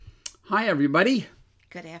Hi, everybody.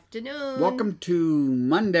 Good afternoon. Welcome to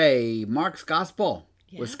Monday, Mark's Gospel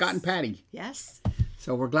with Yes. Scott and Patty. Yes.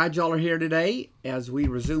 So we're glad y'all are here today as we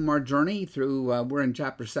resume our journey through, we're in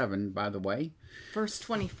chapter 7, by the way. Verse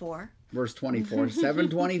 24. Verse 24,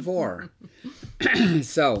 7:24.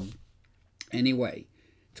 So, anyway,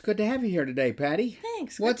 it's good to have you here today, Patty.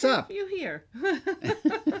 Thanks. What's Good to up? have you here.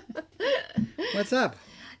 What's up?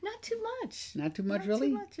 Not too much. Not too much, Not really?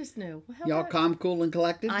 too much is new. How Y'all about- calm, cool, and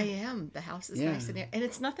collected? I am. The house is Yeah. nice in here. And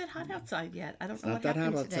it's not that hot outside yet. I don't It's know not what that hot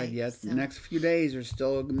happened outside today. yet. So- The next few days are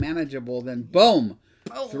still manageable. Then, boom,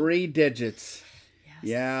 Boom. 3 digits. Yes.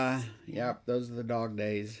 Yeah, yep, those are the dog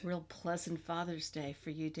days. Real pleasant Father's Day for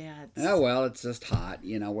you dads. Oh, well, it's just hot.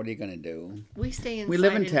 You know, what are you going to do? We stay inside We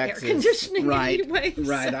live in air Texas. conditioning Right, anyway.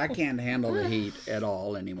 right. so- I can't handle the heat at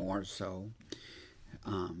all anymore. So,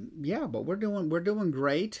 yeah, but we're doing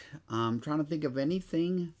great. Trying to think of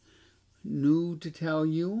anything new to tell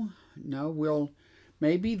you. No,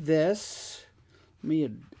 maybe this.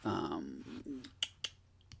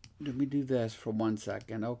 Let me do this for 1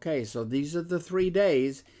 second. Okay, so these are the 3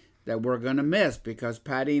 days that we're going to miss because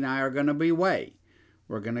Patty and I are going to be away.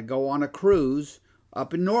 We're going to go on a cruise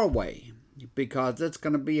up in Norway because it's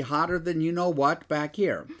going to be hotter than you know what back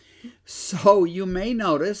here. So you may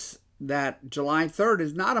notice that July 3rd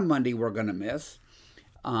is not a Monday we're going to miss.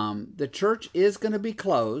 The church is going to be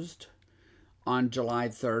closed on July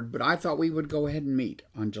 3rd, but I thought we would go ahead and meet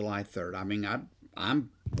on July 3rd. I mean, I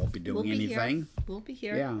won't be doing We'll be anything. Here. We'll be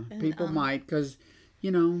here. Yeah, And, people might because,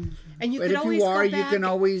 you know, And you but can if always you are, go you back, can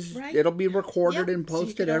always, right? it'll be recorded Yep, and so you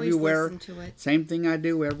posted can always everywhere. listen to it. Same thing I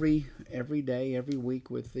do every day, every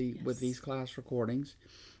week with these class recordings.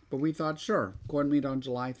 But we thought, sure, go and meet on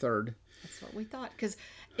July 3rd. That's what we thought, because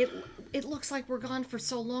it looks like we're gone for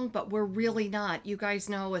so long, but we're really not. You guys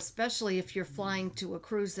know, especially if you're flying to a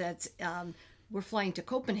cruise that's we're flying to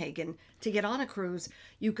Copenhagen to get on a cruise.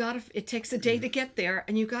 It takes a day to get there,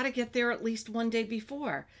 and you got to get there at least one day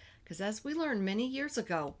before, because as we learned many years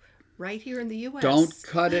ago, right here in the U.S., Don't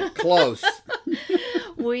cut it close.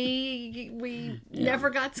 we never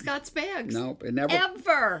got Scott's bags. Nope, it never.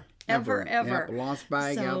 Ever. Yep, a lost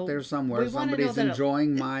bag So, out there somewhere. we wanna know Somebody's that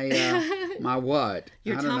enjoying my my what?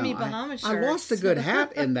 Your I don't Tommy know. Bahama I lost a shirts. good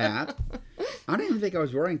hat in that. I don't even think I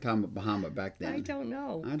was wearing Tommy Bahama back then. I don't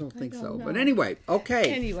know. I don't think so. know. But anyway,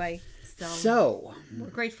 okay. Anyway, So we're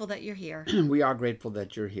grateful that you're here. we are grateful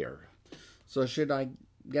that you're here. So should I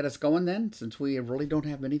get us going then, since we really don't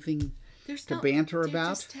have anything There's to banter there about?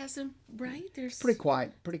 Just hasn't, right? There's Pretty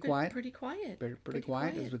quiet. Pretty Pretty quiet. quiet. Pretty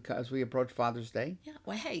quiet as we approach Father's Day. Yeah.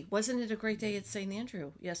 Well, hey, wasn't it a great day at St.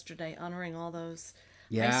 Andrew yesterday, honoring all those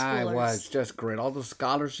high Yeah, schoolers? it was just great. All the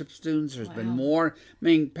scholarship students. There's been Wow. more. I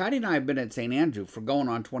mean, Patty and I have been at St. Andrew for going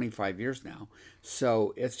on 25 years now.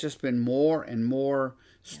 So it's just been more and more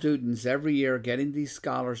students every year getting these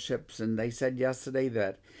scholarships. And they said yesterday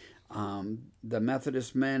that the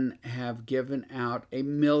Methodist men have given out $1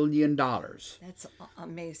 million That's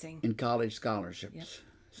amazing. in college scholarships. Yep.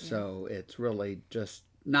 So it's really just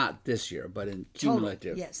not this year, but in Totally.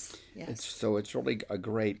 cumulative. Yes. It's really a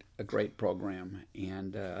great program,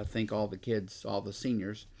 and I think all the kids, all the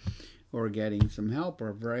seniors who are getting some help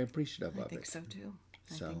are very appreciative I of think it. so too.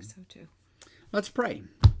 I So- think so too. Let's pray.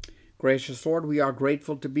 Gracious Lord, we are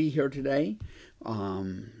grateful to be here today.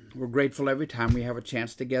 We're grateful every time we have a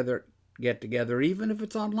chance to get together, even if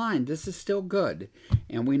it's online. This is still good.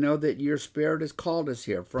 And we know that your Spirit has called us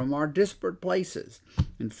here from our disparate places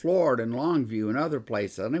in Florida and Longview and other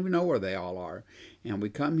places. I don't even know where they all are. And we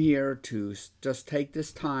come here to just take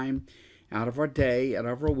this time out of our day, out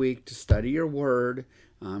of our week, to study your word,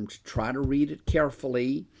 to try to read it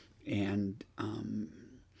carefully, and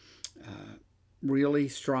really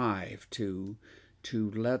strive to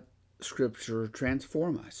let Scripture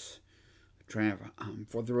transform us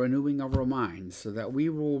for the renewing of our minds, so that we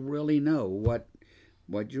will really know what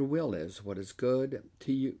your will is, what is good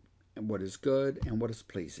to you, and what is good and what is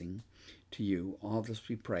pleasing to you. All this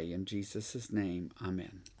we pray in Jesus' name.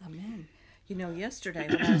 Amen. Amen. You know, yesterday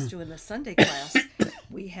when I was doing the Sunday class,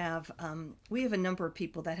 we have a number of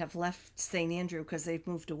people that have left St. Andrew because they've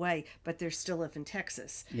moved away, but they still live in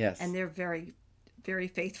Texas. Yes. And they're very, very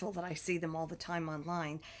faithful that I see them all the time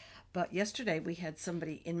online. But yesterday we had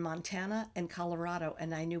somebody in Montana and Colorado,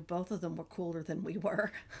 and I knew both of them were cooler than we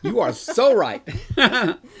were. You are so right.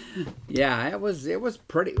 Yeah, it was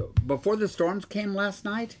pretty. Before the storms came last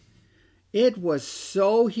night, it was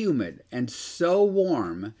so humid and so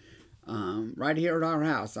warm right here at our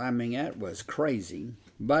house. I mean, it was crazy.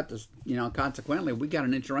 But, consequently, we got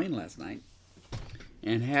an inch of rain last night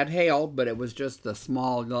and had hail, but it was just the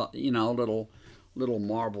small, little little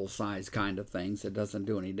marble size kind of things. It doesn't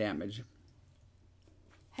do any damage.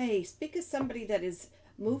 Hey, speak of somebody that is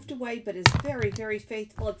moved away but is very, very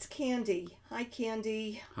faithful. It's Candy. Hi,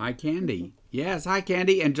 Candy. Hi, Candy. Yes, hi,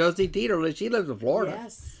 Candy. And Josie Teeter, she lives in Florida.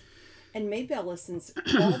 Yes. And Maybelle listens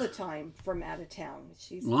all the time from out of town.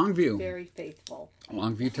 She's Longview. Very faithful.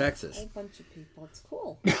 Longview, Texas. A whole bunch of people. It's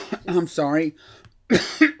cool. I'm sorry.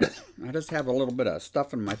 I just have a little bit of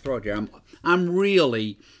stuff in my throat here. I'm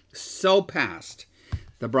really so past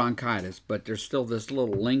the bronchitis, but there's still this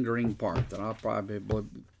little lingering part that I'll probably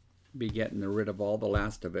be getting rid of all the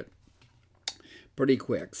last of it pretty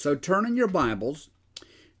quick. So turn in your Bibles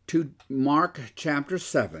to Mark chapter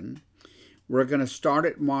 7. We're going to start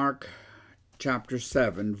at Mark chapter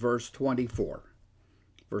 7, verse 24.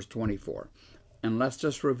 Verse 24. And let's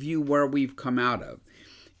just review where we've come out of.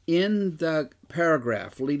 In the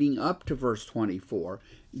paragraph leading up to verse 24,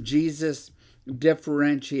 Jesus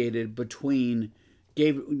differentiated between,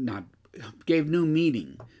 gave new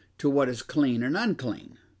meaning to what is clean and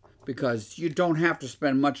unclean. Because you don't have to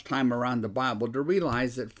spend much time around the Bible to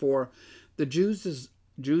realize that for the Jews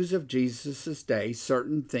of Jesus' day,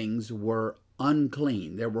 certain things were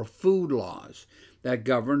unclean. There were food laws that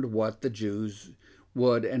governed what the Jews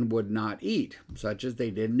would and would not eat, such as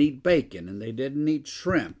they didn't eat bacon and they didn't eat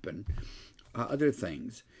shrimp and other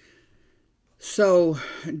things. So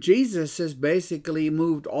Jesus has basically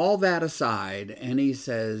moved all that aside, and he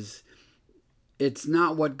says, it's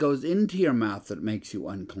not what goes into your mouth that makes you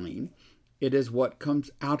unclean. It is what comes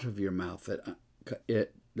out of your mouth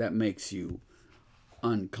that makes you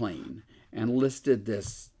unclean. And listed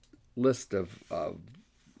this list of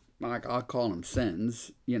I'll call them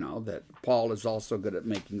sins, that Paul is also good at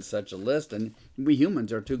making such a list, and we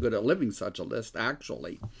humans are too good at living such a list,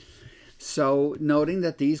 actually. So, noting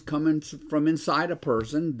that these come from inside a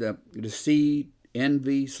person, the deceit,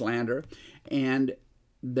 envy, slander, and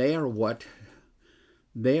they are what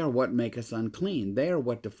make us unclean. They are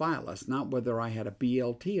what defile us, not whether I had a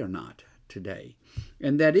BLT or not today.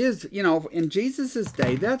 And that is, in Jesus'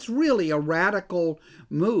 day, that's really a radical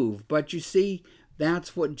move, but you see,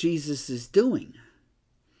 that's what Jesus is doing.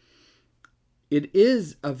 It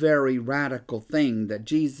is a very radical thing that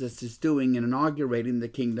Jesus is doing in inaugurating the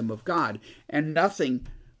kingdom of God, and nothing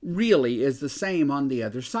really is the same on the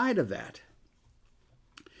other side of that.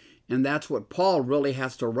 And that's what Paul really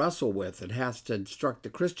has to wrestle with. It has to instruct the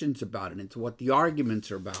Christians about it. It's what the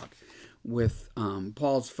arguments are about with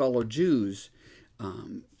Paul's fellow Jews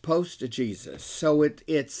post-Jesus. So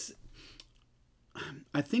it's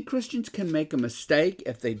I think Christians can make a mistake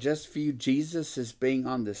if they just view Jesus as being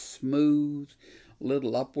on this smooth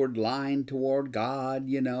little upward line toward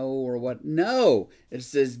God, or what. No,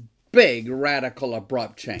 it's this big, radical,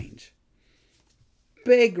 abrupt change.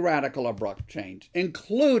 Big, radical, abrupt change,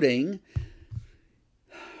 including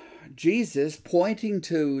Jesus pointing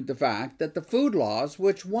to the fact that the food laws,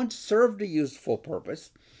 which once served a useful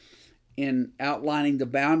purpose in outlining the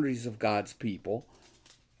boundaries of God's people,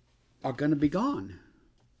 are going to be gone.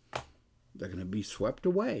 They're going to be swept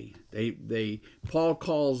away. Paul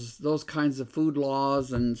calls those kinds of food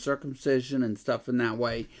laws and circumcision and stuff in that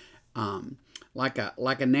way like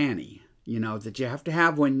a nanny, that you have to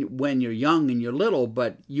have when you're young and you're little,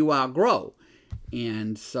 but you outgrow.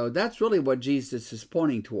 And so that's really what Jesus is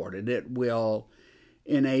pointing toward. And it will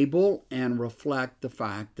enable and reflect the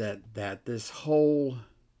fact that this whole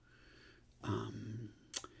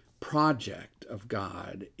project of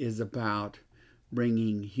God is about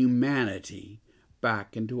bringing humanity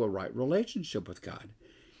back into a right relationship with God.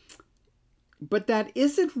 But that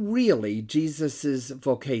isn't really Jesus'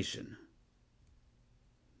 vocation.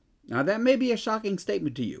 Now, that may be a shocking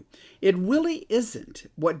statement to you. It really isn't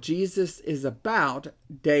what Jesus is about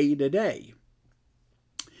day to day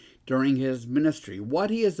during his ministry. What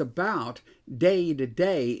he is about day to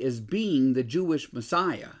day is being the Jewish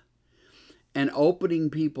Messiah and opening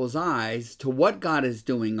people's eyes to what God is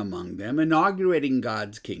doing among them, inaugurating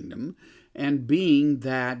God's kingdom, and being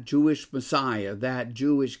that Jewish Messiah, that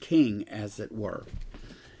Jewish king, as it were.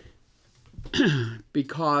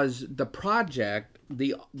 Because the project,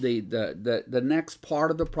 the next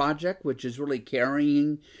part of the project, which is really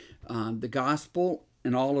carrying the gospel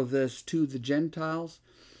and all of this to the Gentiles,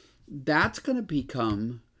 that's going to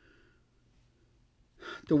become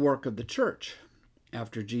the work of the church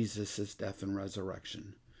after Jesus' death and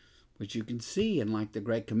resurrection, which you can see in like the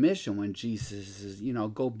Great Commission when Jesus says,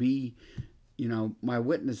 go be, my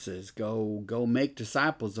witnesses, go make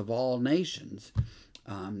disciples of all nations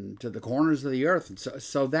to the corners of the earth. And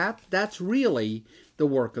so that's really the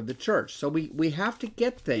work of the church. So we have to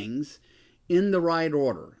get things in the right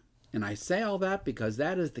order. And I say all that because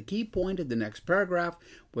that is the key point of the next paragraph,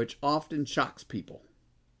 which often shocks people.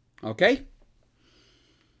 Okay?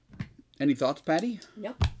 Any thoughts, Patty?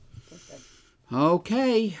 Yep.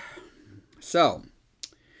 Okay. So,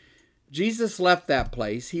 Jesus left that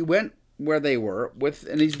place. He went where they were,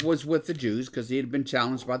 and he was with the Jews because he had been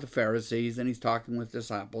challenged by the Pharisees, and he's talking with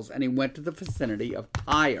disciples, and he went to the vicinity of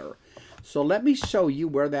Tyre. So let me show you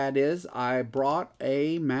where that is. I brought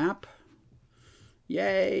a map.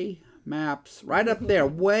 Yay, maps. Right up there,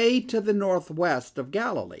 way to the northwest of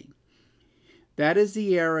Galilee. That is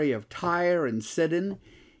the area of Tyre and Sidon.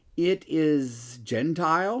 It is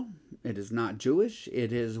Gentile. It is not Jewish.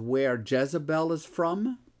 It is where Jezebel is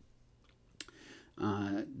from.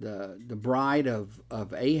 The bride of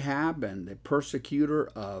Ahab and the persecutor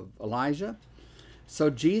of Elijah. So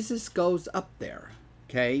Jesus goes up there,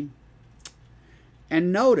 okay?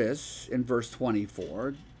 And notice in verse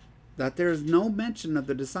 24 that there's no mention of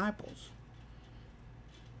the disciples.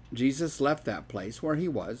 Jesus left that place where he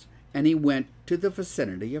was, and he went to the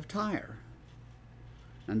vicinity of Tyre.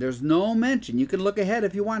 And there's no mention, you can look ahead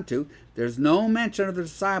if you want to, there's no mention of the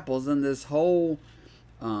disciples in this whole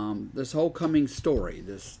coming story.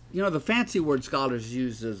 This, the fancy word scholars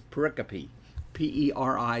use is pericope,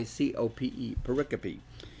 Pericope, pericope.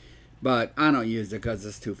 But I don't use it because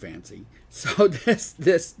it's too fancy. So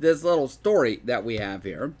this little story that we have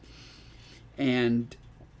here, and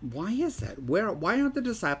why is that? Why aren't the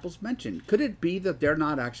disciples mentioned? Could it be that they're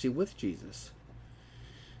not actually with Jesus?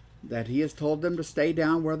 That he has told them to stay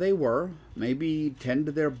down where they were, maybe tend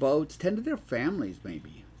to their boats, tend to their families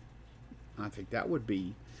maybe. I think that would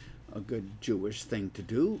be a good Jewish thing to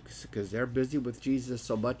do because they're busy with Jesus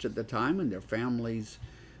so much at the time, and their families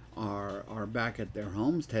are back at their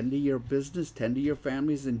homes. Tend to your business, tend to your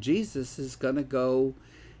families, and Jesus is going to go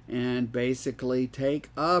and basically take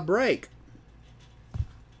a break.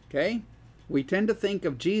 Okay? We tend to think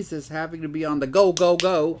of Jesus having to be on the go, go,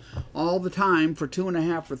 go all the time for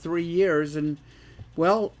 2.5 or 3 years. And,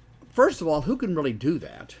 well, first of all, who can really do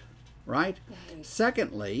that, right?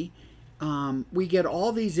 Secondly, we get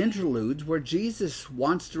all these interludes where Jesus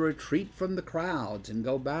wants to retreat from the crowds and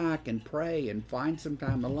go back and pray and find some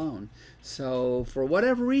time alone. So, for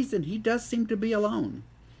whatever reason, he does seem to be alone.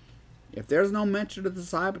 If there's no mention of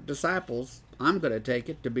the disciples, I'm going to take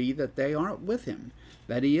it to be that they aren't with him,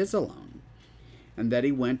 that he is alone. And that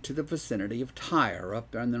he went to the vicinity of Tyre,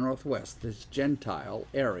 up there in the northwest, this Gentile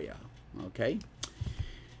area. Okay?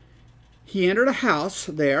 He entered a house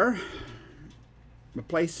there, a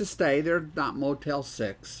place to stay. They're not Motel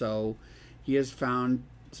 6, so he has found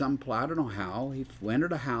some, I don't know how. He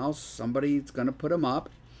entered a house, somebody's going to put him up,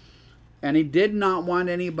 and he did not want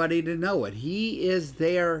anybody to know it. He is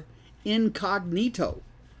there incognito.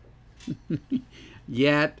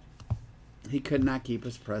 Yet, he could not keep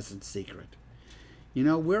his presence secret.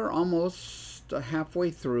 We're almost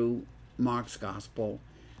halfway through Mark's Gospel,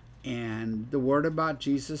 and the word about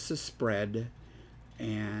Jesus is spread,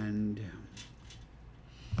 and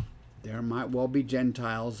there might well be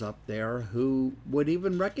Gentiles up there who would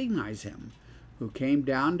even recognize him, who came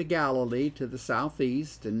down to Galilee to the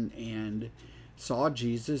southeast and saw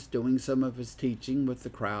Jesus doing some of his teaching with the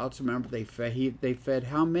crowds. Remember, they fed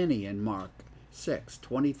how many in Mark 6?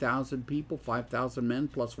 20,000 people, 5,000 men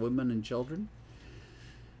plus women and children.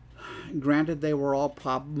 Granted, they were all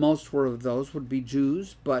most of those would be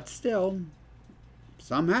Jews, but still,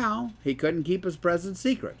 somehow, he couldn't keep his presence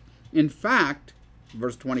secret. In fact,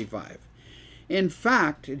 verse 25, in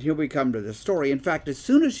fact, and here we come to the story, in fact, as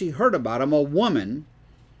soon as she heard about him, a woman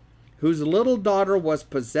whose little daughter was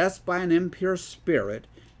possessed by an impure spirit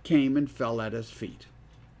came and fell at his feet.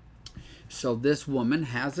 So this woman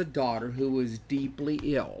has a daughter who is deeply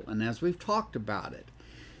ill, and as we've talked about it,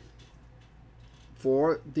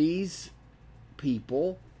 for these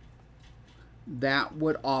people, that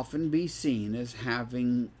would often be seen as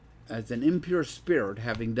an impure spirit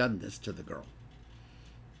having done this to the girl.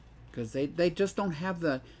 Because they just don't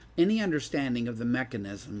have any understanding of the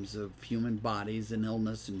mechanisms of human bodies and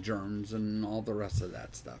illness and germs and all the rest of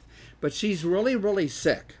that stuff. But she's really, really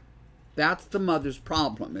sick. That's the mother's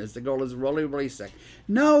problem, is the girl is really, really sick.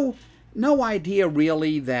 No idea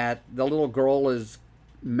really that the little girl is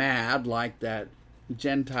mad like that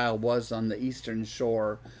Gentile was on the eastern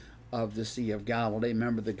shore of the Sea of Galilee.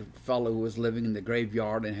 Remember the fellow who was living in the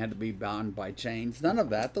graveyard and had to be bound by chains? None of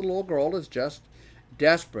that. The little girl is just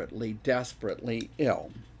desperately, desperately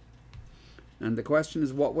ill. And the question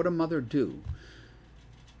is, what would a mother do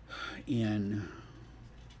in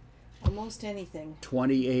almost anything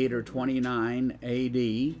 28 or 29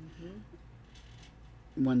 AD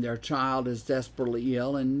when their child is desperately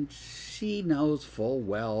ill, and she knows full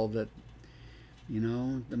well that,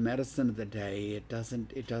 the medicine of the day, it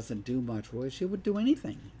doesn't do much. Well, she would do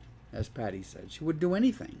anything, as Patty said. She would do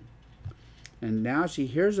anything. And now she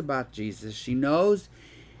hears about Jesus. She knows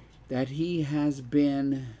that he has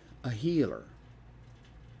been a healer.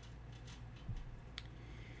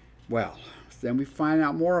 Well, then we find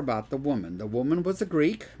out more about the woman. The woman was a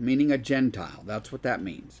Greek, meaning a Gentile. That's what that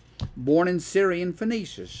means. Born in Syrian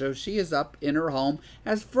Phoenicia. So she is up in her home,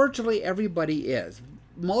 as virtually everybody is.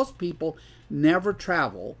 Most people never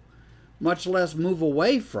travel, much less move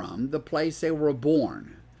away from the place they were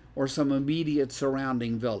born or some immediate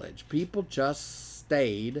surrounding village. People just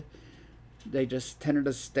stayed. They just tended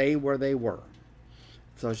to stay where they were.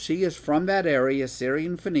 So she is from that area,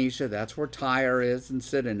 Syrian Phoenicia. That's where Tyre is and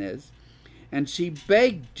Sidon is. And she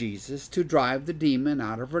begged Jesus to drive the demon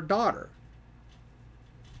out of her daughter.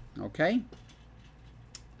 Okay?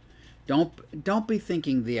 Don't be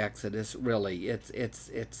thinking the Exodus, really.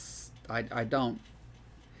 I don't.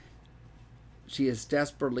 She is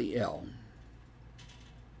desperately ill.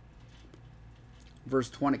 Verse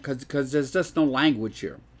 20, because there's just no language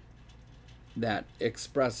here that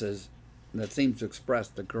seems to express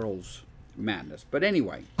the girl's madness. But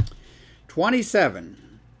anyway,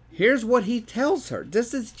 27. Here's what he tells her.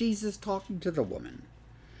 This is Jesus talking to the woman.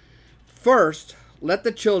 First, let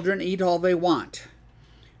the children eat all they want,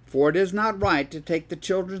 for it is not right to take the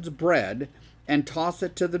children's bread and toss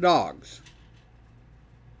it to the dogs.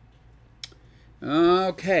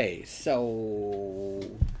 Okay, so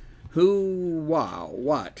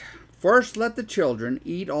what? First, let the children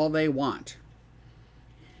eat all they want,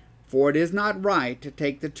 for it is not right to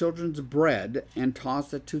take the children's bread and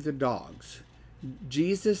toss it to the dogs.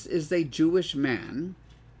 Jesus is a Jewish man,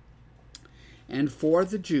 and for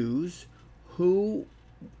the Jews, who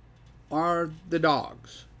are the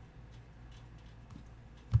dogs?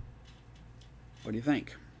 What do you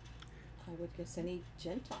think? I would guess any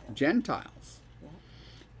Gentile. Gentiles.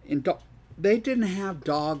 Yeah. They didn't have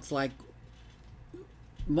dogs like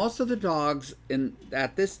most of the dogs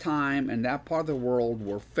at this time in that part of the world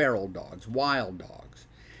were feral dogs, wild dogs.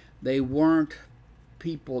 They weren't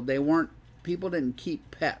people. People didn't keep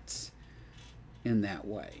pets in that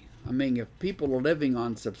way. I mean, if people are living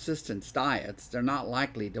on subsistence diets, they're not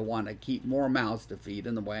likely to want to keep more mouths to feed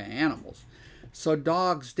in the way of animals. So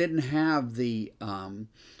dogs didn't have the,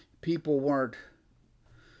 people weren't,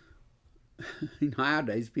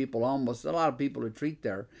 nowadays a lot of people who treat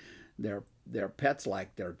their pets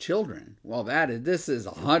like their children. Well, this is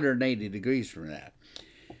 180 degrees from that.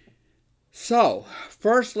 So,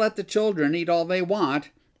 first let the children eat all they want,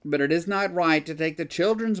 but it is not right to take the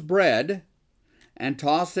children's bread and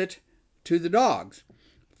toss it to the dogs.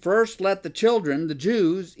 First let the children, the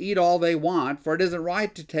Jews, eat all they want, for it isn't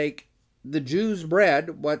right to take the Jews'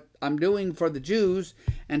 bread, what I'm doing for the Jews,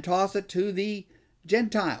 and toss it to the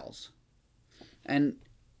Gentiles. And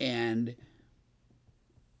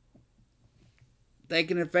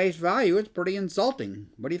taking at face value, it's pretty insulting.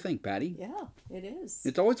 What do you think, Patty? Yeah, it is.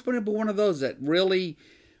 It's always going to be one of those that really,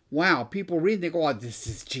 wow, people read and they go, oh, this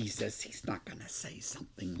is Jesus. He's not going to say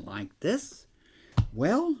something like this.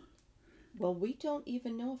 Well, we don't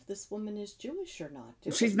even know if this woman is Jewish or not.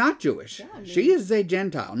 She's not Jewish. Yeah, she is a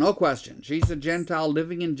Gentile, no question. She's a Gentile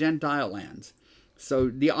living in Gentile lands. So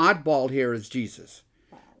the oddball here is Jesus,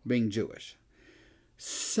 being Jewish.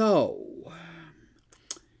 So,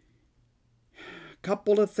 a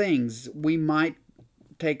couple of things we might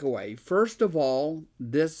take away. First of all,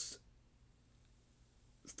 this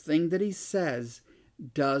thing that he says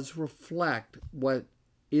does reflect what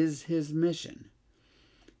is his mission.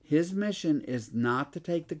 His mission is not to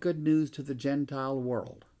take the good news to the Gentile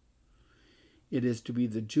world. It is to be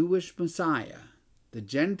the Jewish Messiah. The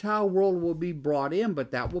Gentile world will be brought in,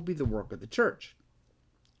 but that will be the work of the church.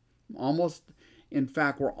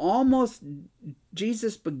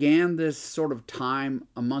 Jesus began this sort of time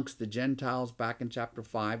amongst the Gentiles back in chapter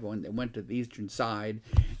 5 when they went to the eastern side,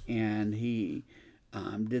 and he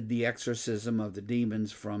did the exorcism of the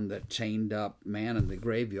demons from the chained up man in the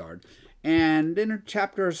graveyard. And in a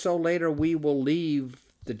chapter or so later, we will leave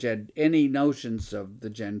any notions of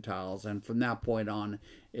the Gentiles, and from that point on,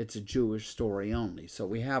 it's a Jewish story only. So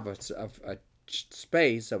we have a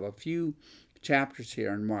space of a few chapters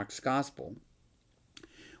here in Mark's Gospel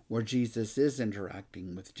where Jesus is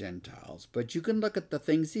interacting with Gentiles. But you can look at the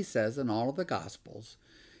things he says in all of the Gospels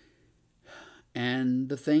and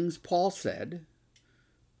the things Paul said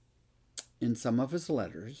in some of his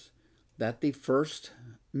letters, that the first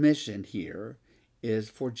mission here is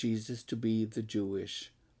for Jesus to be the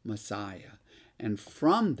Jewish Messiah. And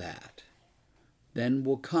from that, then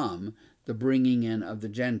will come the bringing in of the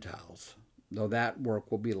Gentiles, though that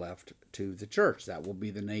work will be left to the church. That will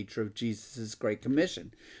be the nature of Jesus' Great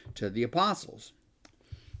Commission to the apostles.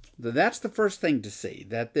 That's the first thing to see,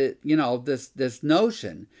 that this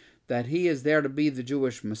notion that he is there to be the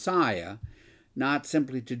Jewish Messiah, not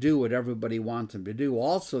simply to do what everybody wants him to do,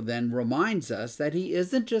 also then reminds us that he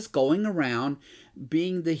isn't just going around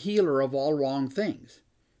being the healer of all wrong things.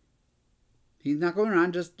 He's not going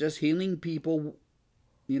around just healing people,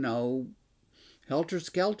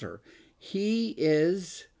 helter-skelter.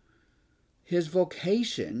 His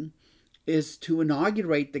vocation is to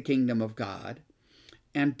inaugurate the kingdom of God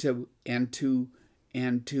and to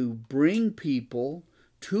bring people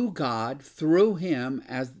to God through him,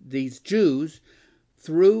 as these Jews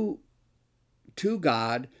to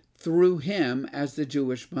God through him as the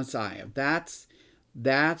Jewish Messiah. That's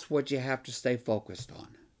what you have to stay focused on.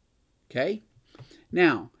 Okay?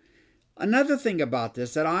 Now, another thing about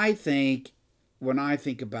this that I think, when I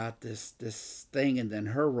think about this thing, and then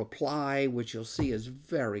her reply, which you'll see is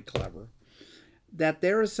very clever, that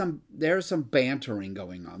there's some bantering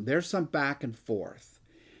going on. There's some back and forth.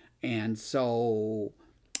 And so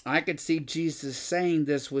I could see Jesus saying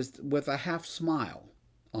this with a half smile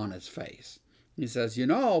on his face. He says,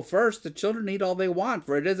 first the children eat all they want,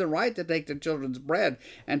 for it isn't right to take the children's bread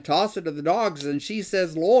and toss it to the dogs. And she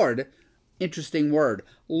says, Lord, interesting word,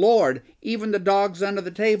 Lord, even the dogs under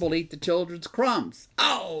the table eat the children's crumbs.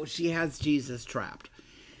 Oh, she has Jesus trapped.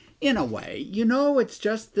 In a way, it's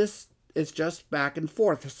just this. It's just back and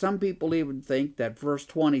forth. Some people even think that verse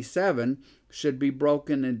 27 should be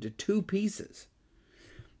broken into two pieces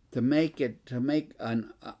to make a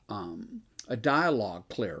dialogue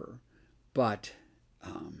clearer. But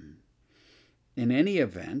in any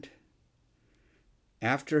event,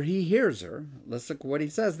 after he hears her, let's look at what he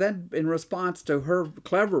says. Then in response to her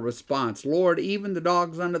clever response, Lord, even the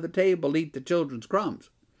dogs under the table eat the children's crumbs.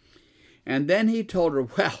 And then he told her,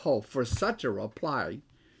 well, for such a reply,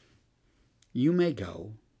 you may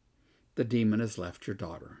go. The demon has left your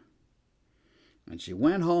daughter. And she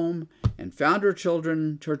went home and found her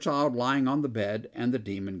child lying on the bed, and the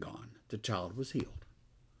demon gone. The child was healed.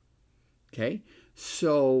 Okay?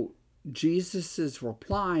 So Jesus'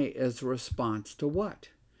 reply is a response to what?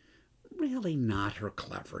 Really not her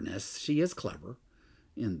cleverness. She is clever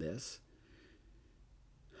in this.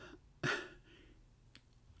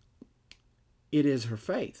 It is her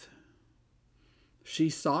faith. She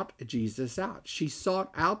sought Jesus out. She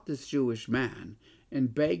sought out this Jewish man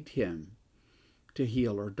and begged him to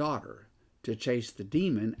heal her daughter, to chase the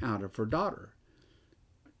demon out of her daughter.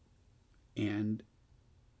 And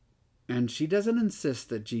she doesn't insist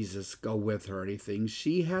that Jesus go with her or anything.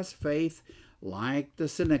 She has faith like the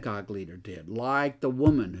synagogue leader did, like the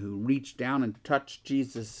woman who reached down and touched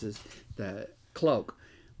Jesus' the cloak,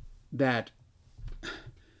 that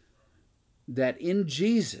in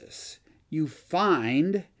Jesus you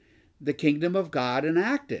find the kingdom of God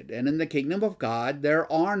enacted. And in the kingdom of God, there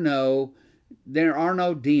are no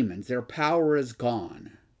demons. Their power is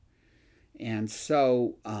gone. And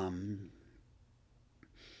so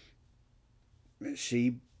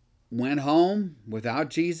she went home without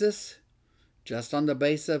Jesus, just on the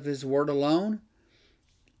basis of his word alone,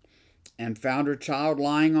 and found her child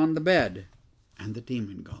lying on the bed, and the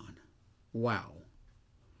demon gone. Wow.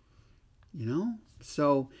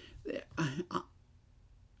 So I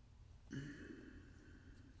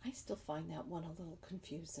still find that one a little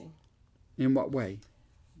confusing. In what way?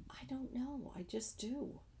 I don't know. I just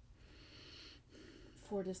do.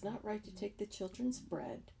 For it is not right to take the children's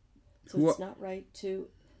bread. So it's not right to...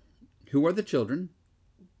 Who are the children?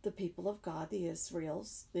 The people of God, the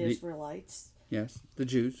Israelites. Yes, the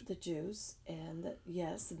Jews. The Jews, and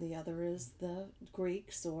the other is the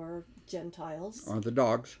Greeks or Gentiles. Or the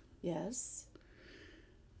dogs. Yes.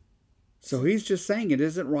 So he's just saying it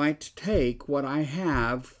isn't right to take what I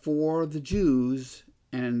have for the Jews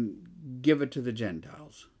and give it to the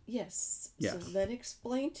Gentiles. Yes. Yes. So then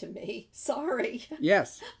explain to me. Sorry.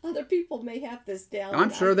 Yes. Other people may have this down.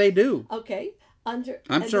 I'm sure they do. Okay. I'm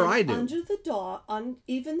sure I do. Under the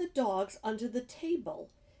even the dogs under the table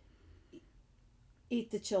eat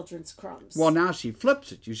the children's crumbs. Well, now she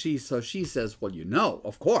flips it, you see. So she says, well,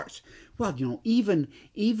 of course. Well, even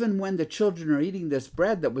when the children are eating this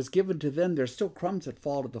bread that was given to them, there's still crumbs that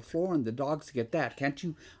fall to the floor, and the dogs get that. Can't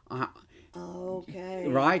you? Okay.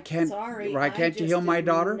 Right? Sorry. Right? Can't you heal my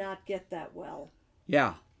daughter? Not get that well.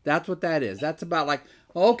 Yeah, that's what that is. That's about like,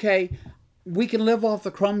 okay, we can live off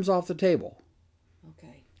the crumbs off the table.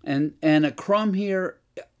 Okay. And a crumb here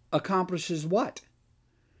accomplishes what?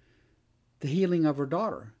 The healing of her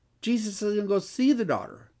daughter. Jesus doesn't go see the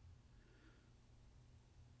daughter.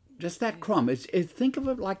 Just that crumb. Think of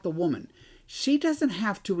it like the woman. She doesn't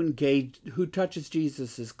have to engage, who touches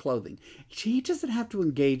Jesus' clothing. She doesn't have to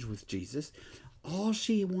engage with Jesus. All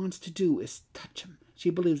she wants to do is touch him. She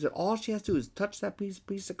believes that all she has to do is touch that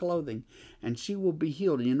piece of clothing, and she will be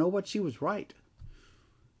healed. And you know what? She was right.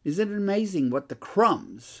 Isn't it amazing what the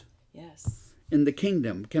crumbs Yes. in the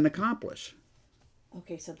kingdom can accomplish?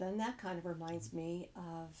 Okay, so then that kind of reminds me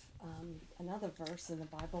of another verse in the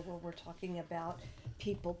Bible where we're talking about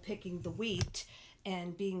people picking the wheat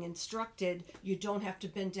and being instructed, you don't have to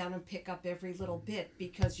bend down and pick up every little bit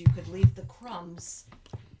because you could leave the crumbs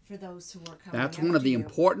for those who are coming. That's one of the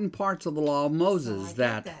important parts of the law of Moses, so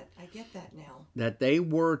I get that now. That they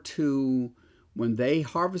were to, when they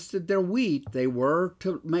harvested their wheat, they were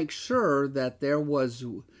to make sure that there was,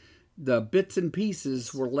 the bits and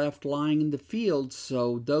pieces were left lying in the fields,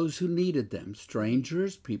 so those who needed them,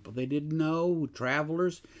 strangers, people they didn't know,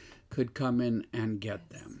 travelers, could come in and get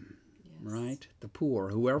them. Yes. Right? The poor,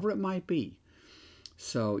 whoever it might be.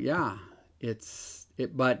 So yeah,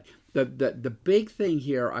 but the big thing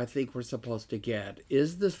here I think we're supposed to get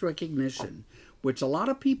is this recognition, which a lot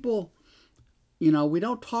of people, we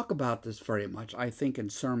don't talk about this very much, I think, in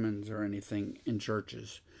sermons or anything in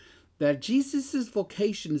churches, that Jesus'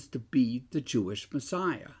 vocation is to be the Jewish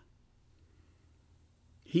Messiah.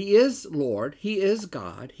 He is Lord, he is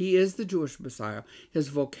God, he is the Jewish Messiah. His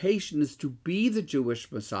vocation is to be the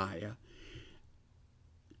Jewish Messiah,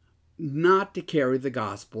 not to carry the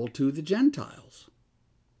gospel to the Gentiles.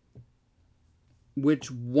 Which,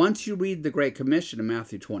 once you read the Great Commission in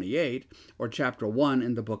Matthew 28, or chapter 1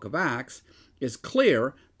 in the book of Acts, is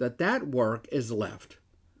clear that that work is left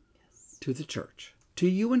to the church, to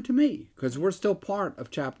you and to me, because we're still part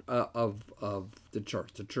of the church.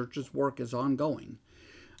 The church's work is ongoing.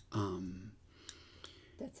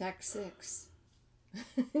 That's Acts 6.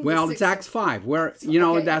 Well, it's Acts 5. Where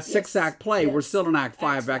that six-act play, we're still in Act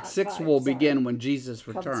 5. Act 6 will begin when Jesus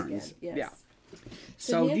returns. Yes. Yeah.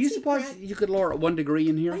 So do you suppose you could lower it 1 degree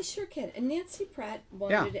in here? I sure can. And Nancy Pratt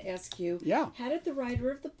wanted to ask you, how did the writer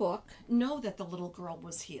of the book know that the little girl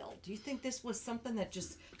was healed? Do you think this was something that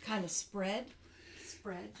just kind of spread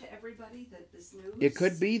to everybody, that this news? It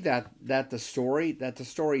could be that the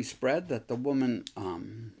story spread, that the woman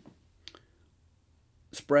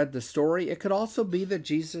spread the story. It could also be that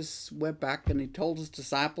Jesus went back and he told his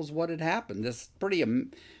disciples what had happened. This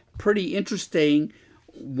pretty interesting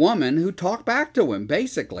woman who talked back to him,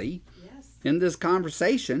 basically, in this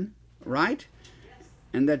conversation, right? Yes.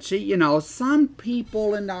 And that she, some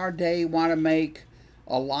people in our day want to make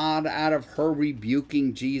a lot out of her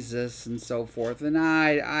rebuking Jesus and so forth, and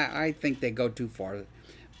I think they go too far.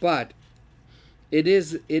 But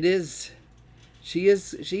she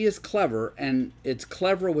is clever, and it's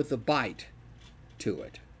clever with a bite to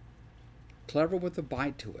it. Clever with a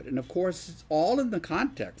bite to it. And of course, it's all in the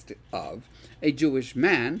context of a Jewish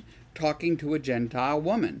man talking to a Gentile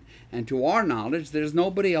woman. And to our knowledge, there's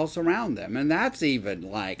nobody else around them. And that's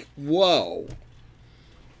even like, whoa.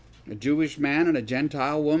 A Jewish man and a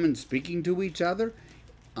Gentile woman speaking to each other.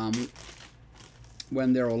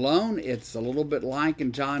 When they're alone, it's a little bit like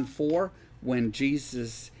in John 4 when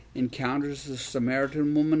Jesus encounters the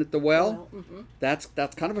Samaritan woman at the well. Mm-hmm. That's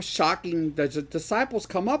kind of a shocking. The disciples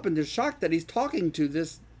come up and they're shocked that he's talking to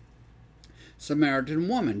this Samaritan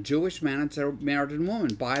woman, Jewish man and Samaritan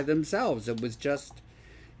woman, by themselves. It was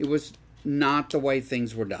not the way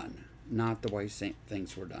things were done. Not the way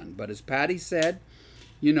things were done. But as Patty said,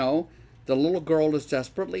 the little girl is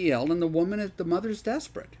desperately ill, and the mother's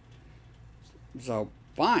desperate. So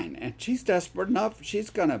fine, and she's desperate enough. She's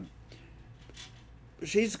gonna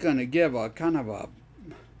give a kind of a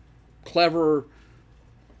clever,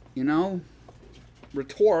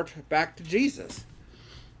 retort back to Jesus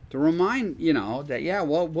to remind, that,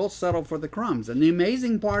 we'll settle for the crumbs. And the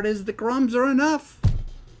amazing part is the crumbs are enough.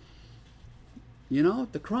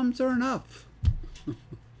 The crumbs are enough.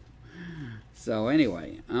 So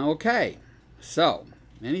anyway, okay. So,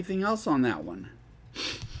 anything else on that one? I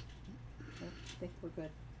think we're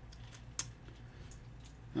good.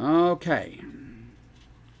 Okay.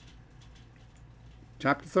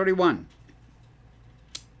 Chapter 31.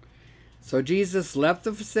 So Jesus left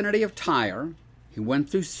the vicinity of Tyre. He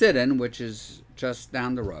went through Sidon, which is just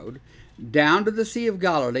down the road, down to the Sea of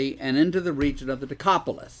Galilee and into the region of the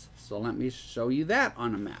Decapolis. So let me show you that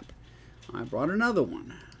on a map. I brought another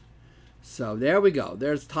one. So there we go.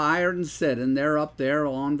 There's Tyre and Sidon. They're up there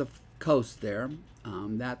on the coast there.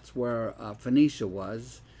 That's where Phoenicia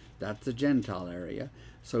was. That's the Gentile area.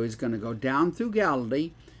 So he's going to go down through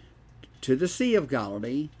Galilee to the Sea of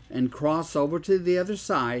Galilee and cross over to the other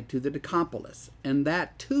side to the Decapolis. And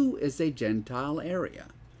that too is a Gentile area.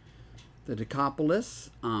 The Decapolis,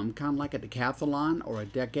 kind of like a decathlon or a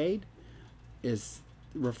decade,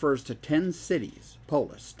 refers to 10 cities,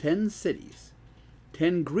 polis, 10 cities,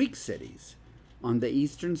 10 Greek cities on the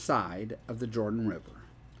eastern side of the Jordan River.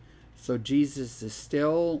 So Jesus is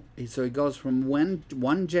still, so he goes from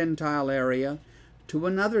one Gentile area to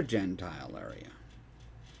another Gentile area.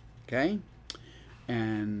 Okay?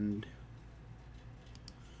 And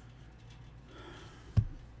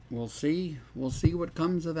we'll see what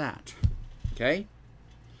comes of that. Okay?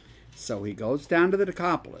 So he goes down to the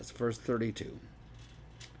Decapolis, verse 32.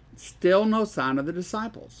 Still no sign of the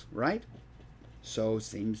disciples, right? So it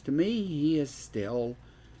seems to me he is still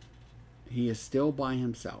by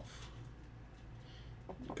himself.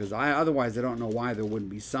 Because otherwise I don't know why there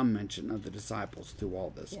wouldn't be some mention of the disciples through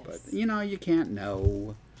all this. Yes. But you can't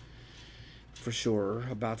know for sure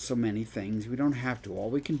about so many things. We don't have to.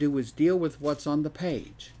 All we can do is deal with what's on the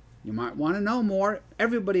page. You might want to know more.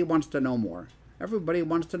 Everybody wants to know more. Everybody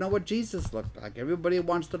wants to know what Jesus looked like. Everybody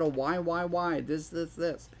wants to know why,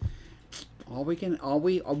 this. All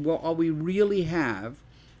we really have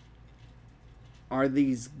are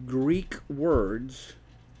these Greek words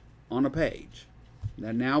on a page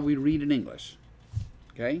that now we read in English.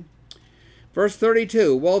 Okay? Verse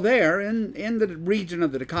 32, well, there in the region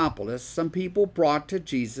of the Decapolis, some people brought to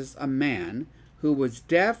Jesus a man who was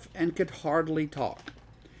deaf and could hardly talk.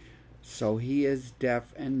 So he is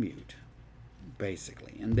deaf and mute,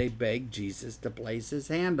 basically. And they begged Jesus to place his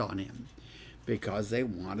hand on him because they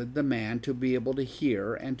wanted the man to be able to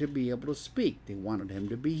hear and to be able to speak. They wanted him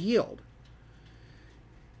to be healed.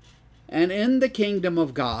 And in the kingdom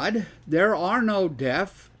of God, there are no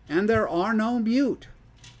deaf and there are no mute.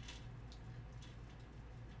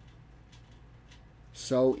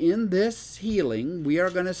 So in this healing, we are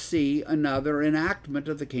going to see another enactment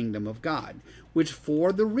of the kingdom of God, which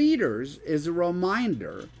for the readers is a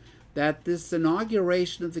reminder that this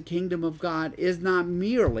inauguration of the kingdom of God is not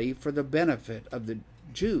merely for the benefit of the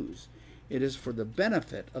Jews. It is for the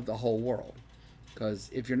benefit of the whole world. Because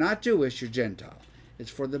if you're not Jewish, you're Gentile. It's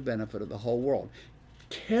for the benefit of the whole world.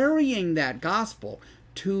 Carrying that gospel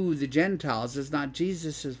to the Gentiles is not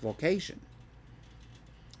Jesus' vocation.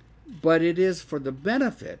 But it is for the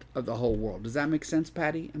benefit of the whole world. Does that make sense,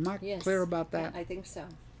 Patty? Am I clear about that? Yeah, I think so.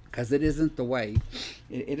 Because it isn't the way,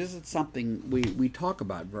 it isn't something we talk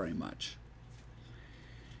about very much.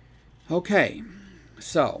 Okay,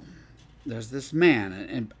 so there's this man,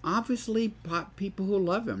 and obviously people who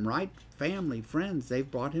love him, right? Family, friends, they've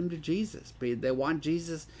brought him to Jesus. They want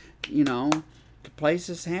Jesus, to place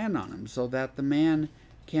his hand on him so that the man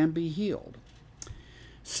can be healed.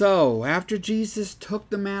 So, after Jesus took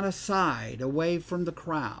the man aside, away from the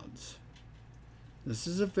crowds, this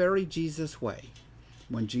is a very Jesus way.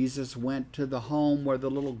 When Jesus went to the home where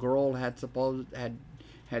the little girl had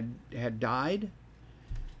died,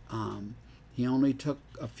 he only took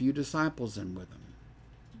a few disciples in with him.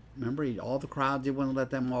 Remember, all the crowds, he wouldn't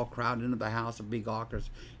let them all crowd into the house and be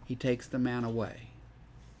gawkers. He takes the man away.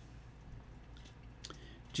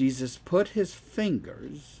 Jesus put his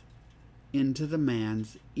fingers into the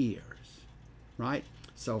man's ears, right?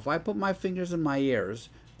 So if I put my fingers in my ears,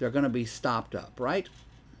 they're going to be stopped up, right?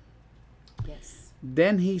 Yes.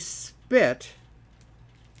 Then he spit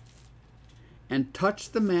and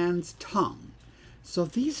touched the man's tongue. So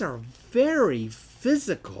these are very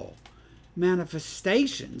physical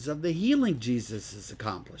manifestations of the healing Jesus is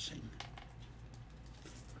accomplishing.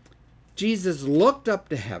 Jesus looked up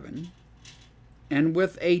to heaven and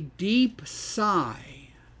with a deep sigh.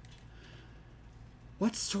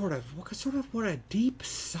 What a deep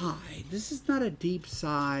sigh. This is not a deep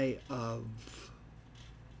sigh of,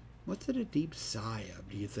 what's it a deep sigh of,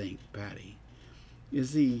 do you think, Patty?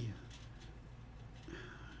 Is a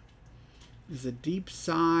deep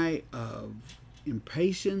sigh of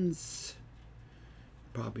impatience?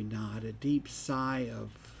 Probably not. A deep sigh of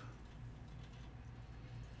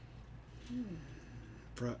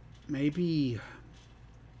maybe,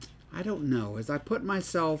 I don't know. As I put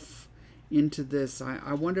myself into this,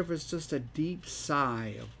 I wonder if it's just a deep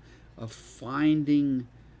sigh of finding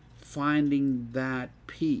that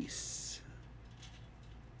peace.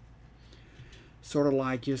 Sort of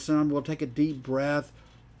like your son will take a deep breath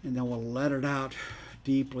and then we'll let it out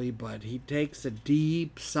deeply, but he takes a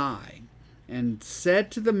deep sigh and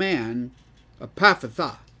said to the man,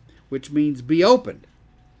 Epaphatha, which means be opened.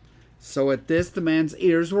 So at this, the man's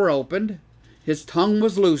ears were opened, his tongue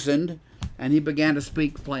was loosened, and he began to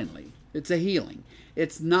speak plainly. It's a healing.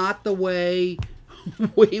 It's not the way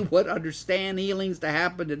we would understand healings to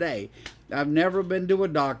happen today. I've never been to a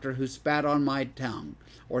doctor who spat on my tongue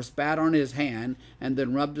or spat on his hand and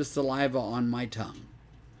then rubbed his saliva on my tongue.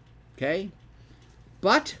 Okay?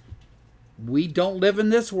 But we don't live in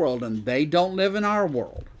this world, and they don't live in our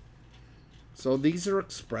world. So these are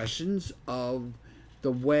expressions of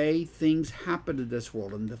the way things happen in this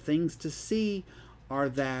world. And the things to see are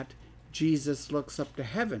that Jesus looks up to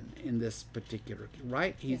heaven in this particular,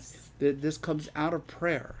 right? This comes out of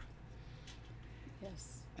prayer.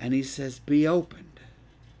 Yes. And he says, be opened.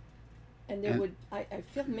 And I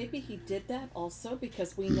feel maybe he did that also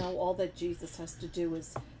because we know all that Jesus has to do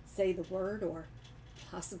is say the word or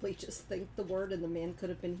possibly just think the word and the man could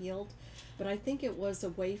have been healed. But I think it was a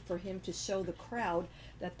way for him to show the crowd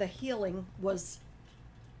that the healing was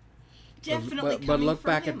definitely but coming look from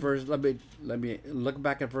back him. at verse. Let me look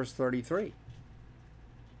back at verse 33.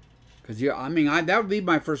 Because that would be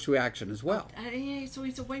my first reaction as well. Yeah, so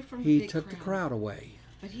he's away from the He big took the crowd away.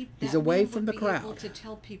 But He's away from the Able crowd. to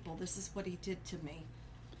tell people this is what he did to me.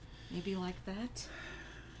 Maybe like that.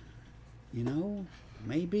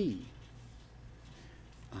 Maybe.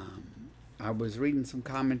 I was reading some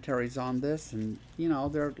commentaries on this, and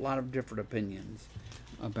there are a lot of different opinions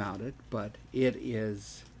about it, but it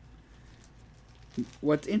is.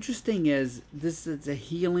 What's interesting is this is a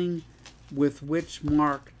healing with which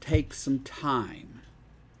Mark takes some time.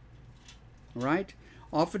 Right?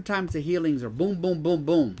 Oftentimes the healings are boom, boom, boom,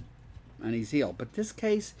 boom, and he's healed. But this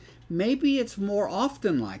case, maybe it's more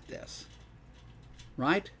often like this.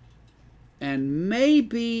 Right? And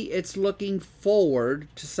maybe it's looking forward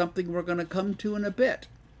to something we're going to come to in a bit.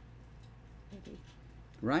 Maybe.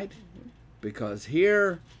 Right? Mm-hmm. Because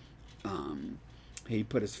here, he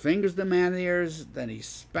put his fingers in the man's ears, then he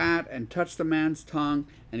spat and touched the man's tongue,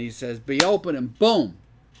 and he says, be open, and boom!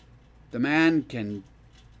 The man can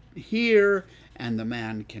hear, and the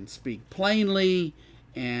man can speak plainly,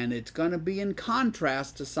 and it's going to be in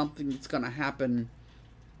contrast to something that's going to happen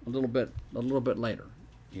a little bit later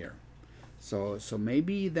here. So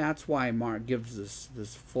maybe that's why Mark gives us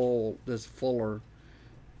this fuller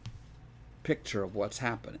picture of what's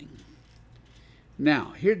happening.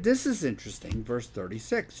 Now, here, this is interesting. Verse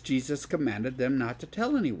 36, Jesus commanded them not to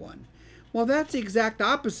tell anyone. Well, that's the exact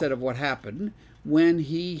opposite of what happened when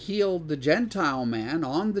he healed the Gentile man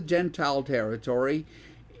on the Gentile territory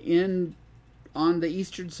on the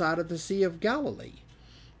eastern side of the Sea of Galilee,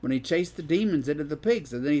 when he chased the demons into the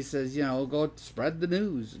pigs. And then he says, go spread the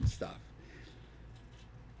news and stuff.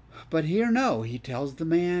 But here, no, he tells the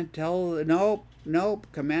man, nope,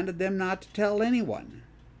 commanded them not to tell anyone.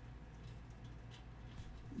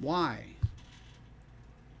 Why?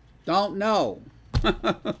 Don't know.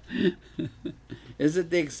 Is it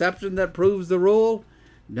the exception that proves the rule?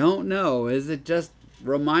 Don't know. Is it just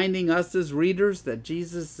reminding us as readers that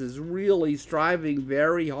Jesus is really striving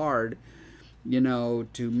very hard, to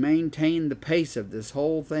maintain the pace of this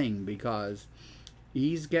whole thing, because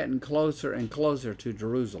he's getting closer and closer to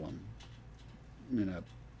Jerusalem in a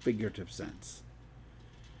figurative sense.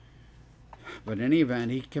 But in any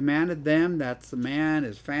event, he commanded them, that's the man,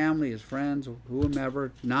 his family, his friends,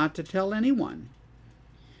 whomever, not to tell anyone.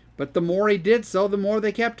 But the more he did so, the more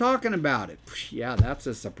they kept talking about it. Yeah, that's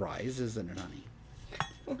a surprise, isn't it,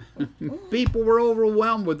 honey? People were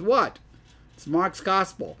overwhelmed with what? It's Mark's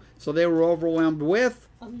gospel. So they were overwhelmed with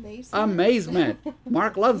amazement.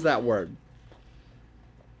 Mark loves that word.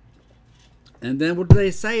 And then what do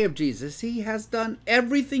they say of Jesus? He has done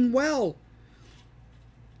everything well.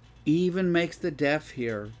 Even makes the deaf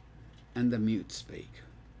hear and the mute speak.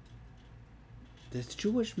 This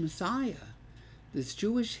Jewish Messiah, this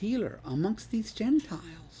Jewish healer amongst these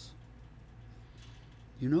Gentiles.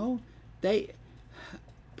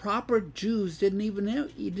 Proper Jews didn't even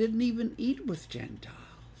eat with Gentiles.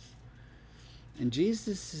 And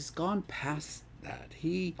Jesus has gone past that.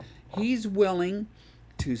 He's willing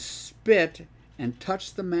to spit and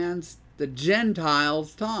touch the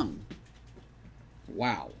Gentile's tongue.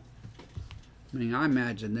 Wow. I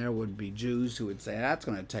imagine there would be Jews who would say, that's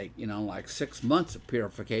going to take, like 6 months of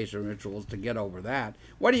purification rituals to get over that.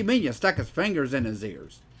 What do you mean you stuck his fingers in his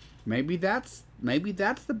ears? Maybe that's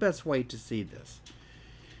the best way to see this.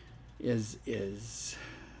 Is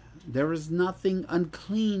there is nothing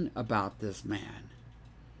unclean about this man,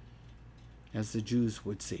 as the Jews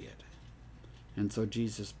would see it. And so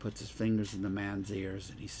Jesus puts his fingers in the man's ears,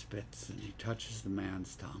 and he spits and he touches the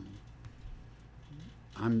man's tongue.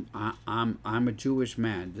 I'm a Jewish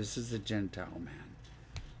man. This is a Gentile man.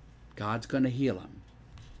 God's going to heal him.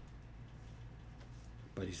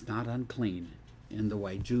 But he's not unclean in the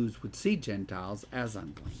way Jews would see Gentiles as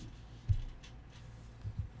unclean.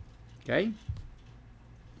 Okay?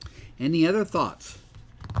 Any other thoughts?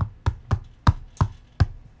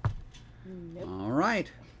 Nope. All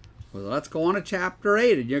right. Well, let's go on to chapter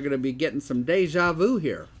 8, and you're going to be getting some deja vu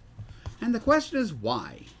here. And the question is,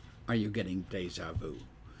 why are you getting deja vu?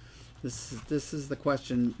 This is the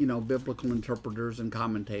question, biblical interpreters and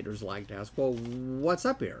commentators like to ask. Well, what's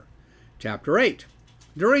up here? Chapter 8.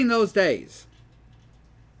 During those days.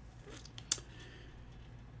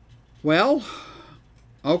 Well,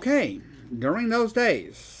 okay. During those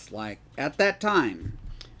days, like at that time,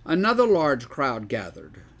 another large crowd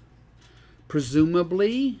gathered,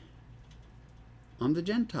 presumably on the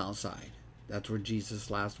Gentile side. That's where Jesus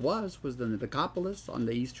last was in the Decapolis on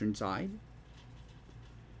the eastern side.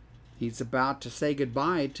 He's about to say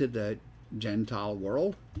goodbye to the Gentile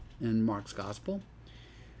world in Mark's Gospel.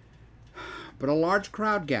 But a large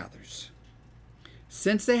crowd gathers.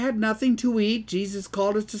 Since they had nothing to eat, Jesus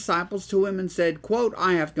called his disciples to him and said, quote,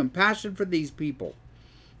 I have compassion for these people.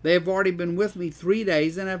 They have already been with me 3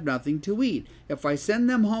 days and have nothing to eat. If I send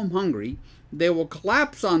them home hungry, they will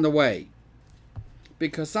collapse on the way,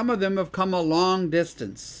 because some of them have come a long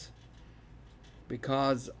distance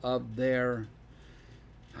because of their,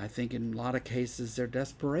 I think in a lot of cases, their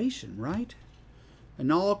desperation, right? In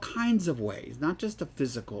all kinds of ways, not just a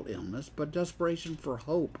physical illness, but desperation for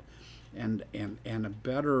hope and a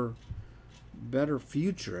better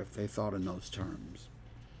future, if they thought in those terms.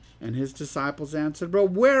 And his disciples answered,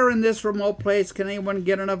 but where in this remote place can anyone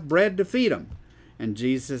get enough bread to feed them? And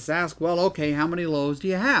Jesus asked, well, okay, how many loaves do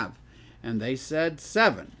you have? And they said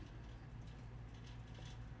 7.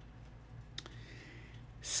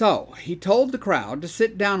 So he told the crowd to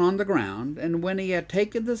sit down on the ground, and when he had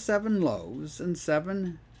taken the 7 loaves and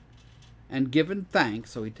given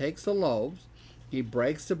thanks, so he takes the loaves, he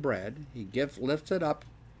breaks the bread, he lifts it up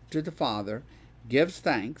to the Father, gives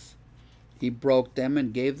thanks, he broke them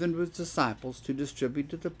and gave them to his disciples to distribute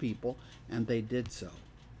to the people, and they did so.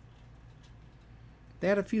 They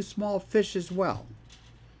had a few small fish as well,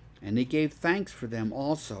 and he gave thanks for them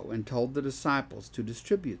also, and told the disciples to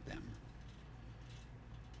distribute them.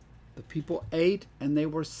 The people ate, and they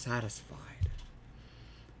were satisfied.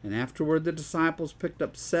 And afterward the disciples picked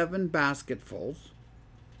up 7 basketfuls.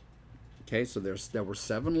 Okay, so there were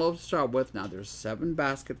 7 loaves to start with. Now there's 7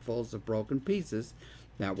 basketfuls of broken pieces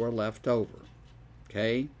that were left over.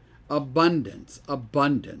 Okay, abundance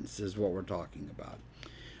is what we're talking about.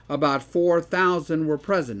 About 4,000 were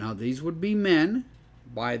present. Now these would be men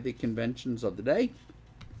by the conventions of the day.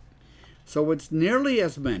 So it's nearly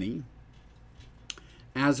as many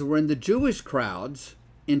as were in the Jewish crowds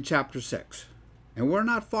in chapter 6. And we're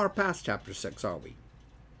not far past chapter 6, are we?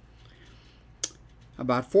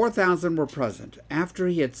 About 4,000 were present. After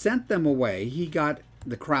he had sent them away, he got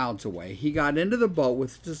the crowds away. He got into the boat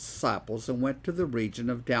with his disciples and went to the region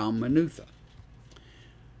of Dalmanutha.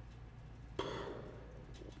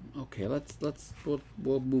 Okay,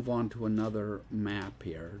 we'll move on to another map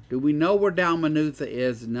here. Do we know where Dalmanutha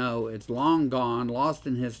is? No, it's long gone, lost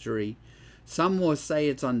in history. Some will say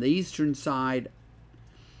it's on the eastern side.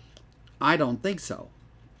 I don't think so.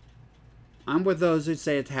 I'm with those who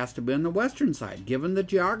say it has to be on the western side. Given the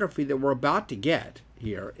geography that we're about to get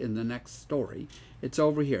here in the next story, it's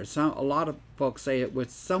over here. A lot of folks say it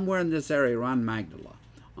was somewhere in this area around Magdala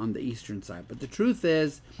on the eastern side. But the truth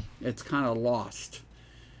is, it's kind of lost.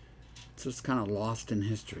 It's just kind of lost in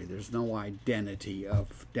history. There's no identity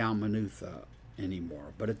of Dalmanutha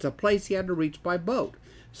anymore. But it's a place he had to reach by boat.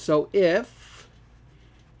 So if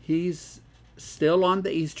he's still on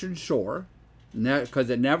the eastern shore, because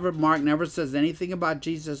Mark never says anything about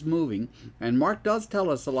Jesus moving, and Mark does tell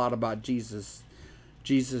us a lot about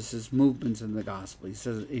Jesus's movements in the gospel. He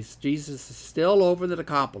says Jesus is still over the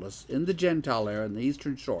Decapolis in the Gentile area in the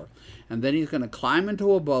eastern shore, and then he's going to climb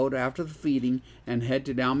into a boat after the feeding and head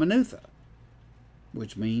to Dalmanutha,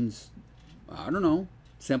 which means, I don't know,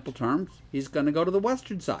 simple terms, he's going to go to the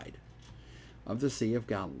western side of the Sea of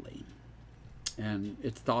Galilee. And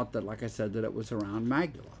it's thought that, like I said, that it was around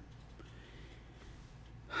Magdala.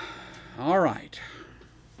 All right.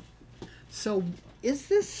 So is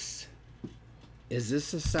this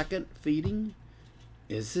a second feeding?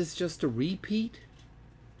 Is this just a repeat?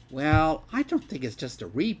 Well, I don't think it's just a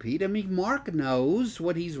repeat. I mean, Mark knows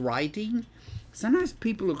what he's writing. Sometimes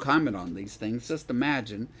people who comment on these things just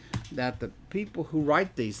imagine that the people who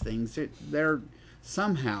write these things, they're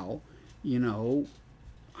somehow,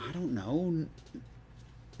 I don't know,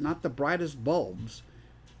 not the brightest bulbs,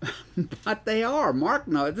 but they are. Mark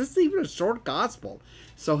knows. This is even a short gospel.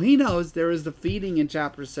 So he knows there is the feeding in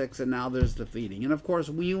chapter 6, and now there's the feeding. And of course,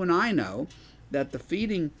 you and I know that the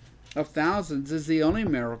feeding of thousands is the only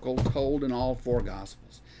miracle told in all 4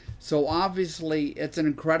 gospels. So obviously, it's an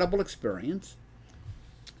incredible experience.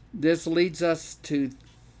 This leads us to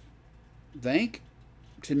think,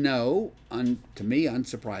 to know, to me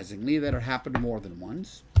unsurprisingly, that it happened more than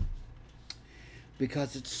once.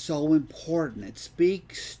 because it's so important. It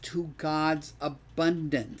speaks to God's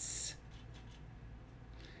abundance.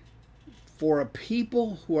 For a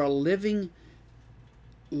people who are living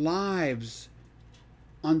lives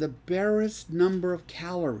on the barest number of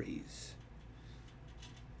calories,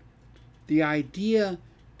 the idea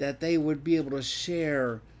that they would be able to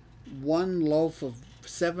share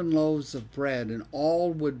 7 loaves of bread and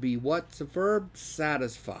all would be, what's the verb?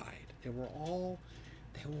 Satisfied. They were all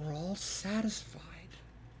satisfied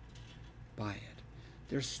by it.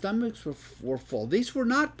 Their stomachs were full. These were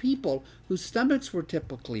not people whose stomachs were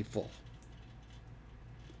typically full.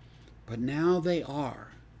 But now they are.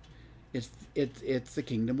 It's the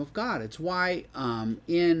kingdom of God. It's why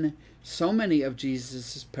in so many of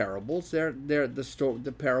Jesus' parables,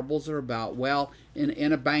 the parables are about, well,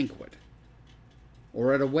 in a banquet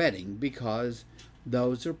or at a wedding, because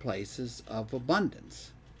those are places of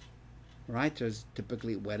abundance. Right? There's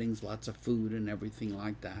typically weddings, lots of food and everything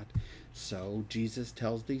like that. So Jesus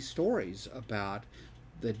tells these stories about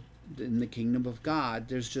in the kingdom of God,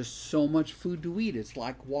 there's just so much food to eat. It's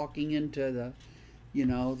like walking into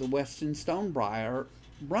the Weston Stonebriar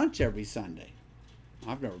brunch every Sunday.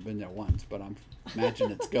 I've never been there once, but I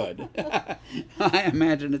imagine it's good. I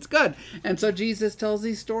imagine it's good. And so Jesus tells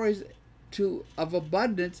these stories of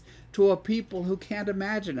abundance to a people who can't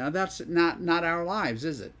imagine. Now that's not our lives,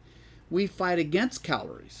 is it? We fight against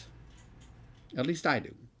calories. At least I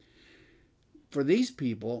do. For these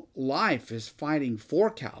people, life is fighting for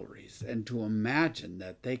calories, and to imagine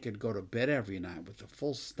that they could go to bed every night with a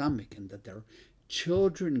full stomach and that their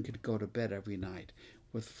children could go to bed every night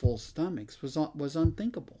with full stomachs was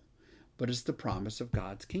unthinkable. But it's the promise of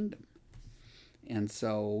God's kingdom. And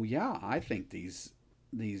so, yeah, I think these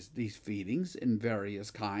feedings in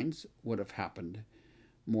various kinds would have happened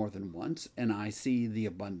more than once, and I see the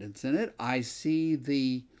abundance in it. I see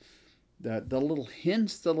the little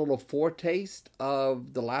hints, the little foretaste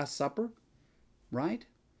of the Last Supper, right?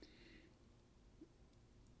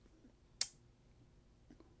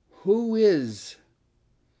 Who is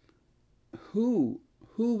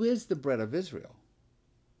the bread of Israel?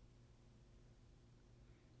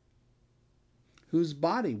 Whose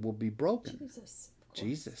body will be broken? Jesus.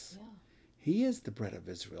 Jesus. Yeah. He is the bread of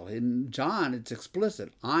Israel. In John, it's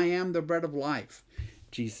explicit. I am the bread of life,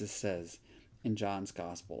 Jesus says in John's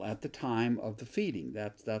gospel at the time of the feeding.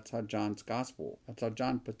 That's how John's gospel, that's how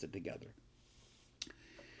John puts it together.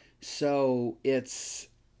 So it's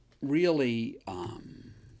really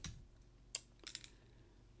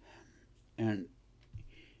and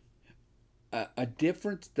a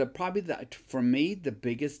difference. For me, the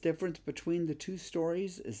biggest difference between the two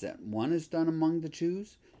stories is that one is done among the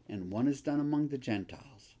Jews and one is done among the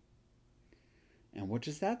Gentiles. And what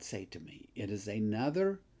does that say to me? It is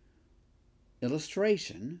another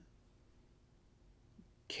illustration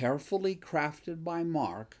carefully crafted by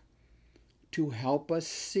Mark to help us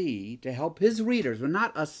see, to help his readers, well,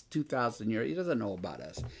 not us 2,000 years, he doesn't know about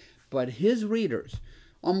us, but his readers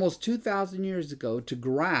almost 2,000 years ago to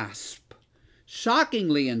grasp,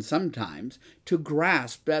 shockingly and sometimes, to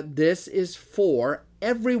grasp that this is for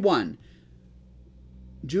everyone,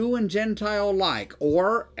 Jew and Gentile alike,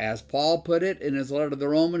 or, as Paul put it in his letter to the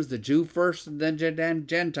Romans, the Jew first and then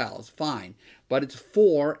Gentiles, fine. But it's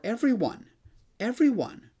for everyone.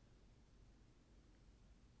 Everyone.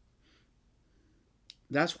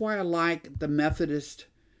 That's why I like the Methodist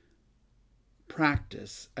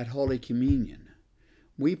practice at Holy Communion.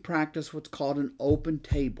 We practice what's called an open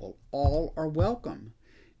table. All are welcome,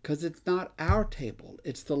 because it's not our table,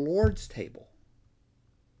 it's the Lord's table.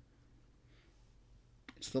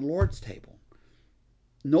 It's the Lord's table.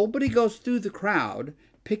 Nobody goes through the crowd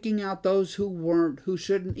picking out those who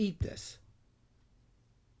shouldn't eat this.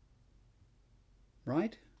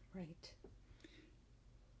 Right? Right.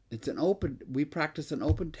 We practice an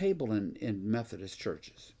open table in Methodist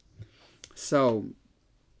churches. So,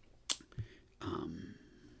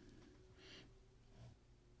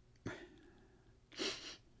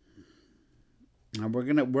 now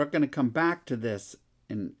we're gonna come back to this,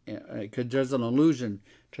 because there's an allusion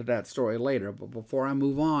to that story later. But before I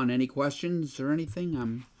move on, any questions or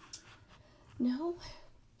anything? No,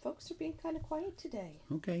 folks are being kind of quiet today.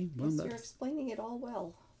 Okay. Well, Yes, you're explaining it all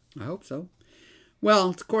well. I hope so. Well,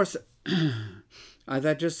 of course, as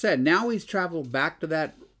I just said, now he's traveled back to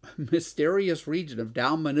that mysterious region of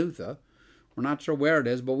Dalmanutha. We're not sure where it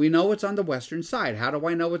is, but we know it's on the western side. How do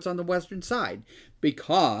I know it's on the western side?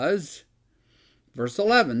 Because, verse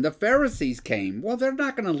 11, the Pharisees came. Well, they're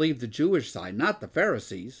not going to leave the Jewish side, not the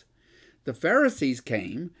Pharisees. The Pharisees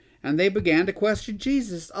came, and they began to question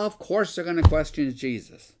Jesus. Of course they're going to question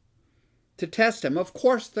Jesus. To test him. Of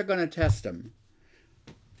course they're going to test him.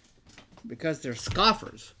 because they're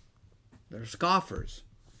scoffers. They're scoffers.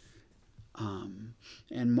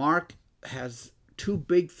 And Mark has two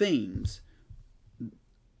big themes.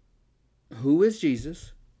 Who is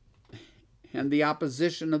Jesus? And the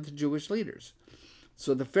opposition of the Jewish leaders.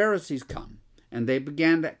 So the Pharisees come, and they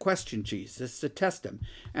began to question Jesus, to test him.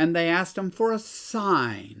 And they asked him for a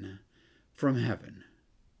sign from heaven.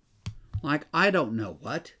 Like, I don't know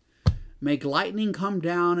what. Make lightning come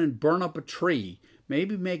down and burn up a tree.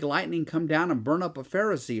 Maybe make lightning come down and burn up a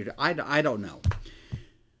Pharisee. I don't know.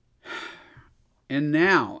 And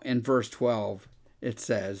now, in verse 12, it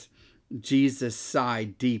says, Jesus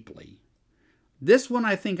sighed deeply. This one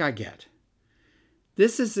I think I get.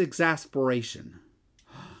 This is exasperation.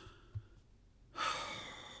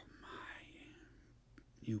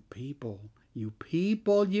 You people, you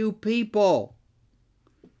people, you people.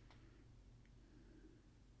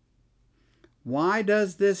 Why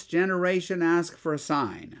does this generation ask for a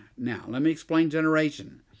sign? Now, let me explain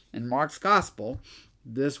generation. In Mark's Gospel,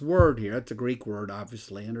 this word here, it's a Greek word,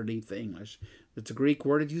 obviously, underneath the English. It's a Greek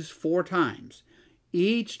word. It's used 4 times.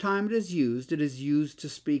 Each time it is used to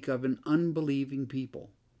speak of an unbelieving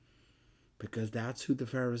people. Because that's who the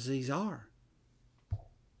Pharisees are.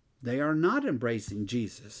 They are not embracing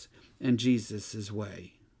Jesus and Jesus'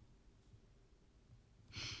 way.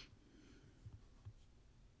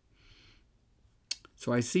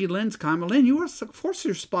 So I see Lynn's comment. Lynn, of course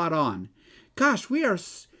you're spot on. Gosh, we're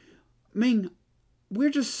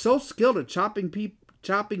just so skilled at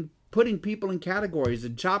putting people in categories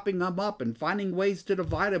and chopping them up and finding ways to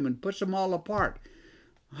divide them and push them all apart.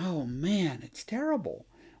 Oh man, it's terrible.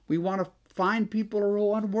 We want to find people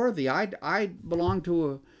who are unworthy. I belong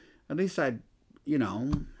to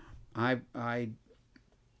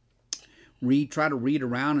try to read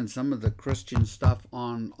around in some of the Christian stuff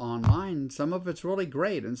online. Some of it's really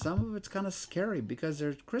great, and some of it's kind of scary because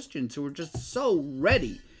there's Christians who are just so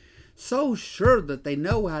ready, so sure that they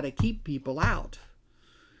know how to keep people out.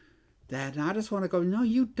 That I just want to go, no,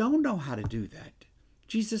 you don't know how to do that.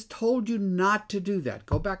 Jesus told you not to do that.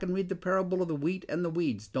 Go back and read the parable of the wheat and the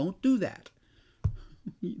weeds. Don't do that.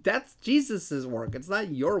 That's Jesus' work. It's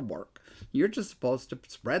not your work. You're just supposed to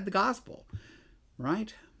spread the gospel,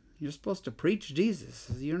 right? You're supposed to preach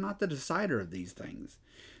Jesus. You're not the decider of these things.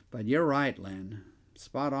 But you're right, Lynn.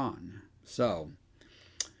 Spot on. So,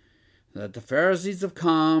 that the Pharisees have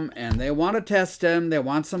come and they want to test him. They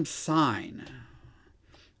want some sign.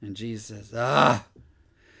 And Jesus says,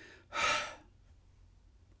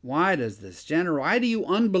 why do you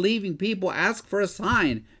unbelieving people ask for a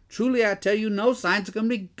sign? Truly, I tell you, no sign's going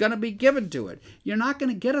to be given to it. You're not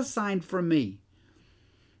going to get a sign from me.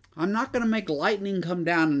 I'm not going to make lightning come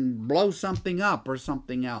down and blow something up or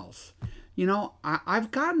something else. You know,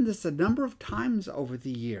 I've gotten this a number of times over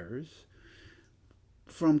the years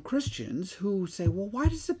from Christians who say, well, why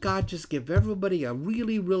doesn't God just give everybody a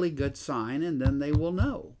really, really good sign and then they will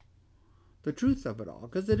know the truth of it all?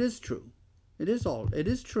 Because it is true. It is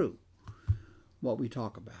true what we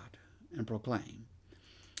talk about and proclaim.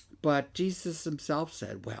 But Jesus himself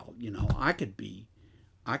said, well, you know, I could be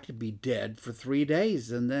dead for 3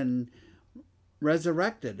 days and then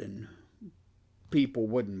resurrected and people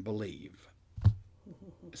wouldn't believe.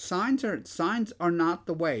 Signs are not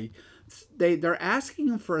the way. They're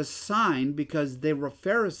asking for a sign because they were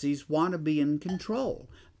Pharisees, want to be in control.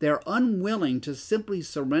 They're unwilling to simply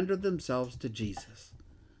surrender themselves to Jesus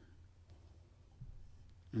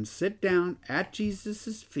and sit down at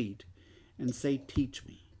Jesus' feet and say, teach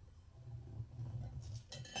me.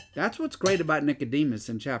 That's what's great about Nicodemus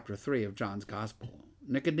in chapter 3 of John's Gospel.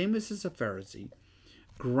 Nicodemus is a Pharisee.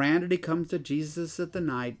 Granted, he comes to Jesus in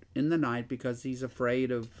the night because he's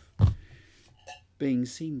afraid of being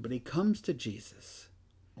seen. But he comes to Jesus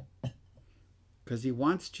because he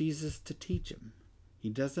wants Jesus to teach him. He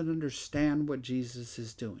doesn't understand what Jesus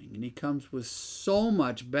is doing. And he comes with so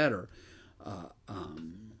much better a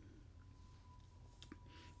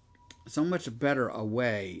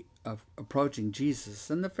way of approaching Jesus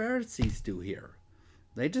than the Pharisees do here.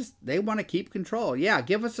 They want to keep control. Yeah,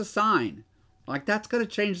 give us a sign. Like that's going to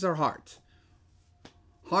change their hearts.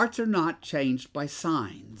 Hearts are not changed by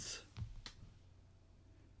signs.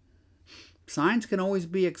 Signs can always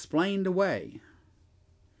be explained away.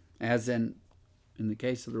 As in the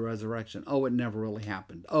case of the resurrection. Oh, it never really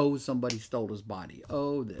happened. Oh, somebody stole his body.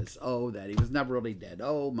 Oh, this. Oh, that. He was never really dead.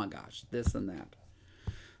 Oh, my gosh. This and that.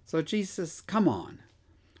 So Jesus, come on.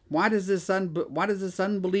 Why does this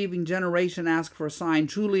unbelieving generation ask for a sign?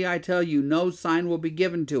 Truly, I tell you, no sign will be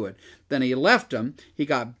given to it. Then he left him. He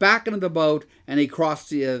got back into the boat, and he crossed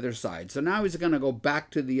to the other side. So now he's going to go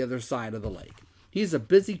back to the other side of the lake. He's a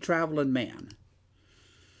busy traveling man.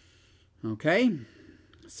 Okay?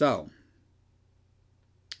 So,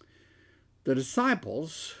 the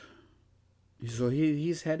disciples, so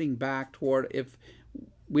he's heading back toward, if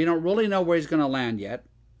we don't really know where he's going to land yet.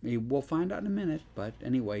 We'll find out in a minute. But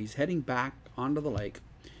anyway, he's heading back onto the lake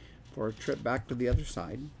for a trip back to the other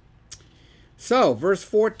side. So, verse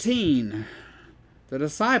 14. The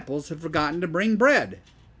disciples had forgotten to bring bread,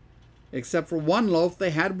 except for one loaf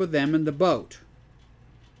they had with them in the boat.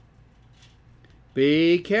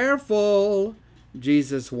 Be careful,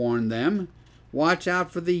 Jesus warned them. Watch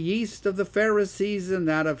out for the yeast of the Pharisees and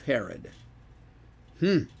that of Herod.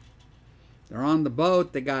 They're on the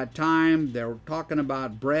boat, they got time, they're talking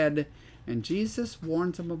about bread, and Jesus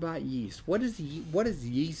warns them about yeast. What does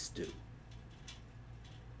yeast do?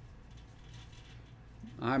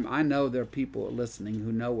 I know there are people listening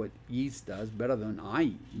who know what yeast does better than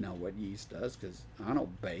I know what yeast does, because I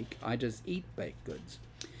don't bake. I just eat baked goods.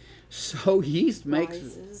 So yeast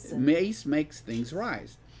makes things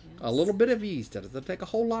rise. Yes. A little bit of yeast. It doesn't take a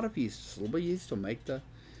whole lot of yeast. Just a little bit of yeast will make the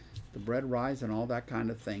bread rise and all that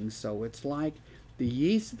kind of thing. So it's like the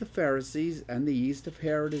yeast of the Pharisees and the yeast of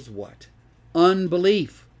Herod is what?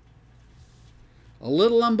 Unbelief. A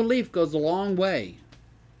little unbelief goes a long way.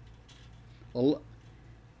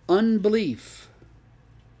 Unbelief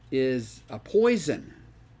is a poison.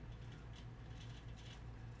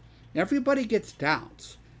 Everybody gets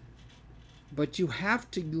doubts, but you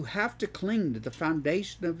have to cling to the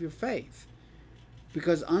foundation of your faith,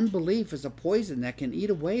 because unbelief is a poison that can eat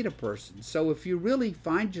away at a person. So if you really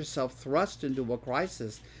find yourself thrust into a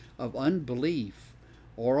crisis of unbelief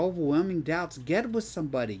or overwhelming doubts, get with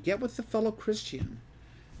somebody, get with a fellow Christian.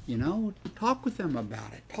 Talk with them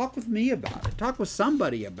about it. Talk with me about it. Talk with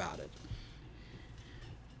somebody about it.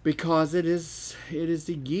 Because it is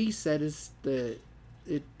the yeast that is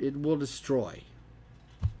it will destroy.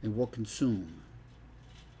 It will consume.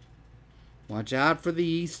 Watch out for the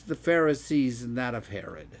yeast of the Pharisees and that of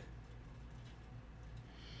Herod.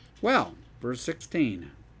 Well, verse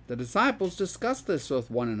 16. The disciples discussed this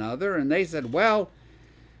with one another, and they said, well,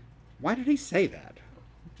 why did he say that?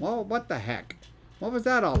 Well, what the heck? What was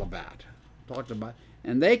that all about?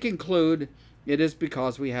 And they conclude it is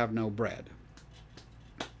because we have no bread.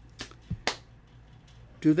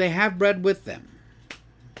 Do they have bread with them?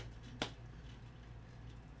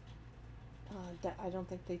 I don't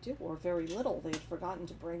think they do, or very little. They've forgotten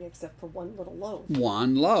to bring except for one little loaf.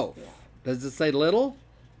 One loaf. Yeah. Does it say little?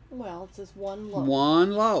 Well, it says one loaf.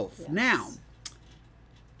 One loaf. Yes. Now,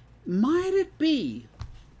 might it be,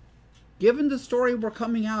 given the story we're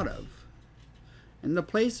coming out of, and the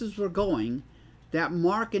places we're going, that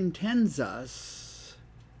Mark intends us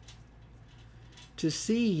to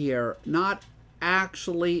see here not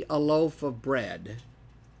actually a loaf of bread,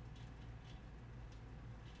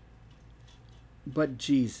 but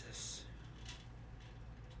Jesus.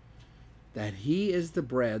 That he is the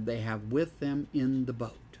bread they have with them in the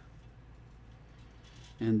boat.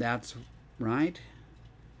 And that's right.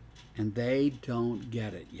 And they don't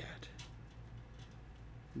get it yet.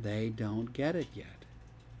 They don't get it yet.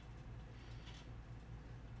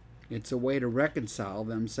 It's a way to reconcile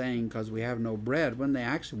them saying because we have no bread when they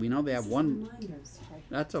actually, we know they have one.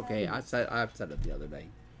 That's okay. I've said it the other day.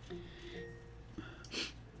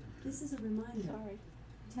 This is a reminder.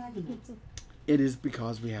 Sorry. It is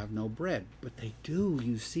because we have no bread. But they do,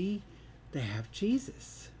 you see, they have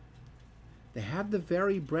Jesus. They have the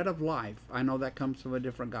very bread of life. I know that comes from a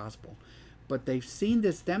different gospel. But they've seen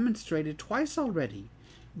this demonstrated twice already.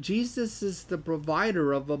 Jesus is the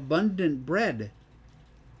provider of abundant bread.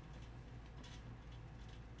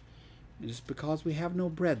 It is because we have no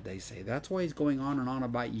bread, they say. That's why he's going on and on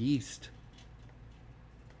about yeast.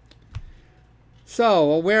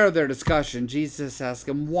 So, aware of their discussion, Jesus asked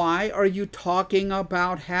them, why are you talking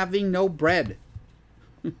about having no bread?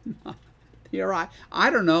 Here, I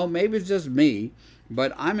don't know, maybe it's just me,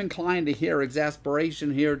 but I'm inclined to hear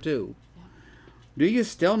exasperation here too. Do you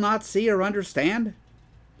still not see or understand?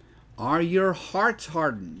 Are your hearts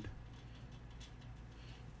hardened?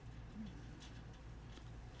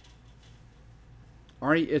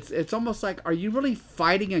 It's almost like, are you really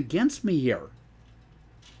fighting against me here?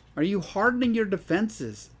 Are you hardening your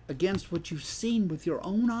defenses against what you've seen with your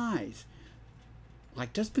own eyes?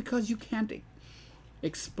 Like, just because you can't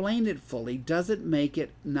explain it fully doesn't make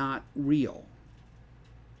it not real.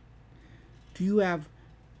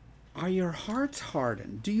 Are your hearts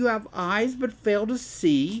hardened? Do you have eyes but fail to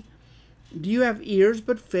see? Do you have ears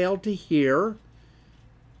but fail to hear?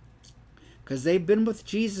 Because they've been with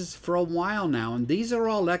Jesus for a while now, and these are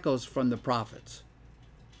all echoes from the prophets.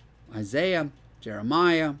 Isaiah,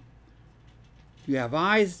 Jeremiah, Do you have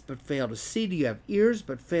eyes but fail to see? Do you have ears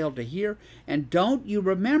but fail to hear? And don't you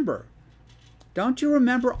remember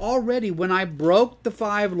already when I broke the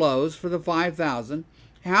 5 loaves for the 5,000,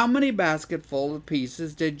 how many basketful of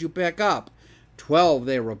pieces did you pick up? 12,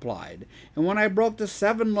 they replied. And when I broke the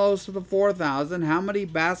 7 loaves for the 4,000, how many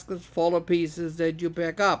baskets full of pieces did you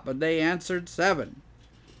pick up? And they answered, 7.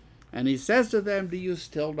 And he says to them, do you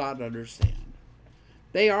still not understand?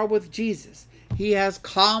 They are with Jesus. He has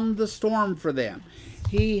calmed the storm for them.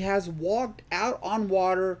 He has walked out on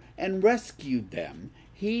water and rescued them.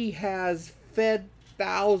 He has fed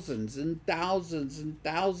thousands and thousands and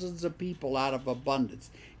thousands of people out of abundance.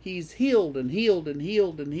 He's healed and healed and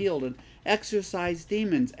healed and healed and exorcised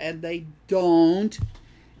demons, and they don't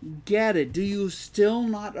get it. Do you still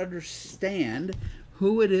not understand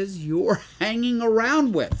who it is you're hanging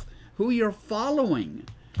around with, who you're following?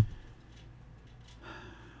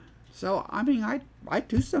 So, I mean, I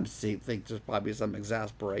do think there's probably some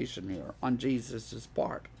exasperation here on Jesus'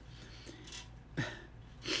 part.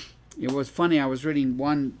 It was funny, I was reading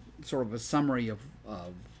one sort of a summary of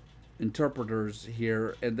interpreters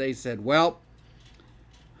here, and they said, well,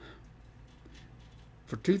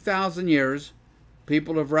 for 2,000 years,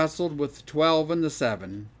 people have wrestled with the 12 and the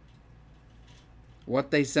 7.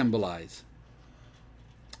 What they symbolize.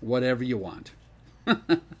 Whatever you want.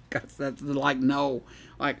 Because that's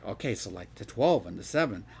okay, so like the 12 and the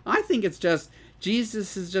 7. I think it's just,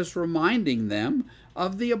 Jesus is just reminding them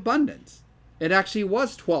of the abundance. It actually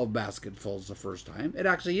was 12 basketfuls the first time. It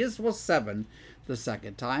actually was 7 the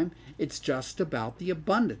second time. It's just about the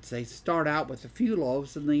abundance. They start out with a few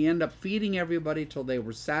loaves and they end up feeding everybody till they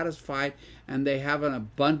were satisfied, and they have an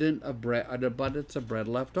abundance of bread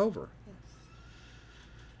left over.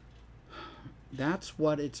 That's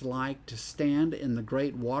what it's like to stand in the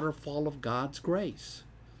great waterfall of God's grace.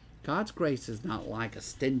 God's grace is not like a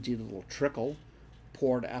stingy little trickle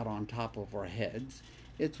poured out on top of our heads.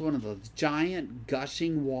 It's one of those giant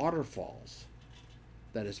gushing waterfalls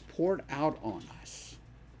that is poured out on us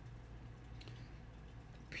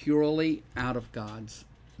purely out of God's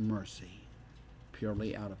mercy.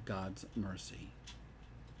 Purely out of God's mercy.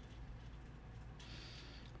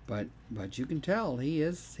 But you can tell he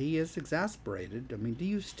is exasperated. I mean, do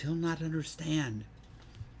you still not understand?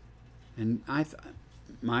 And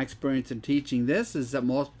my experience in teaching this is that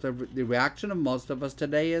the reaction of most of us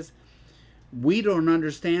today is we don't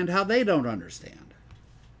understand how they don't understand.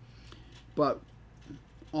 But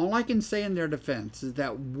all I can say in their defense is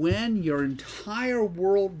that when your entire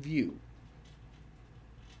worldview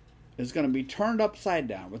is going to be turned upside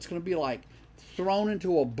down, it's going to be like thrown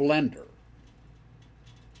into a blender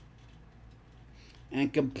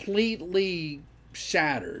and completely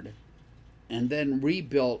shattered and then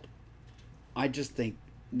rebuilt, I just think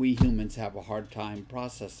we humans have a hard time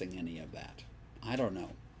processing any of that. I don't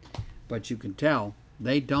know. But you can tell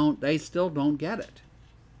they still don't get it.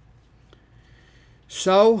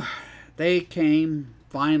 So they came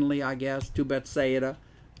finally, I guess, to Bethsaida.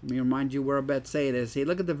 Let me remind you where Bethsaida is. See,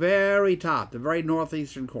 look at the very top, the very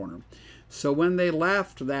northeastern corner. So when they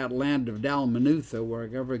left that land of Dalmanutha,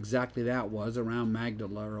 wherever exactly that was, around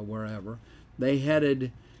Magdala or wherever, they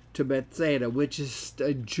headed to Bethsaida, which is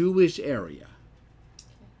a Jewish area.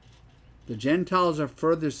 The Gentiles are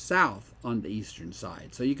further south on the eastern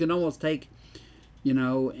side. So you can almost take,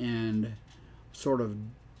 and sort of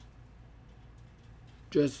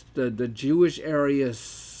just the Jewish area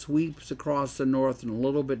sweeps across the north and a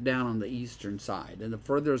little bit down on the eastern side. And the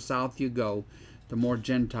further south you go, the more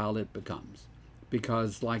Gentile it becomes.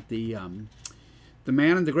 Because like the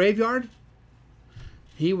man in the graveyard,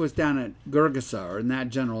 he was down at Gergesa, or in that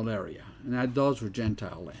general area. And those were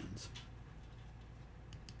Gentile lands.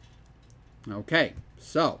 Okay,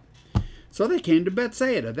 so they came to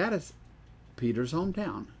Bethsaida. That is Peter's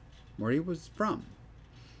hometown, where he was from.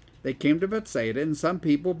 They came to Bethsaida, and some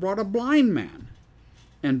people brought a blind man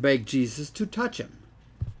and begged Jesus to touch him.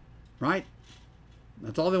 Right?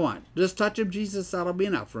 That's all they want. Just touch him, Jesus, that'll be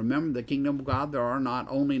enough. Remember, the kingdom of God, there are not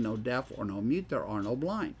only no deaf or no mute, there are no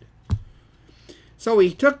blind. So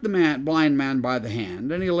he took the blind man by the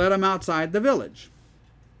hand, and he led him outside the village.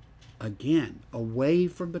 Again, away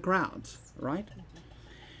from the crowds, right?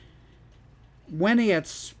 When he had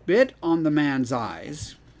spit on the man's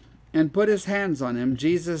eyes and put his hands on him,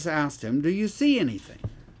 Jesus asked him, "Do you see anything?"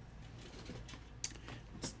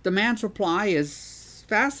 The man's reply is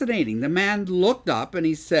fascinating. The man looked up and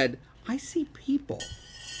he said, "I see people.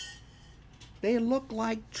 They look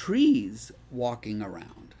like trees walking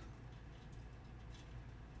around."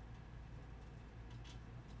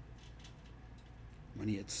 When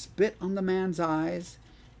he had spit on the man's eyes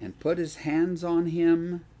and put his hands on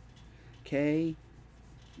him, Okay.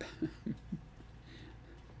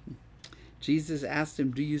 Jesus asked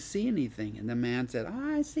him, "Do you see anything?" And the man said,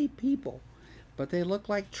 "I see people, but they look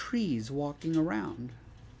like trees walking around."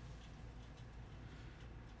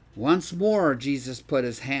 Once more, Jesus put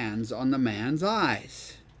his hands on the man's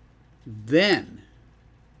eyes. Then,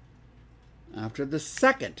 after the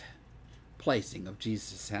second placing of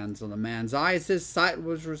Jesus' hands on the man's eyes, his sight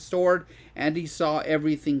was restored, and he saw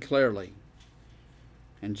everything clearly.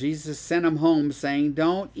 And Jesus sent him home, saying,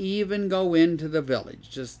 "Don't even go into the village.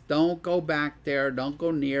 Just don't go back there. Don't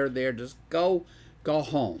go near there. Just go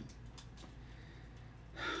home."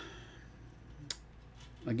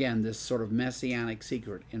 Again, this sort of messianic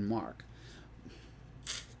secret in Mark.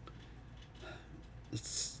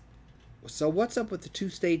 So what's up with the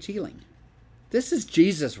two-stage healing? This is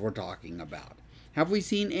Jesus we're talking about. Have we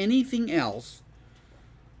seen anything else?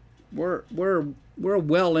 We're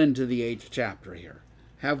well into the 8th chapter here.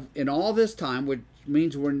 Have in all this time, which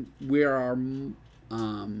means we are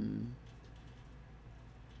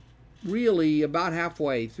really about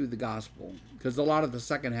halfway through the gospel, because a lot of the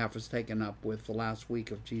second half is taken up with the last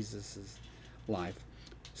week of Jesus' life.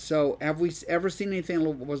 So have we ever seen anything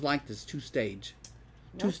that was like this two-stage?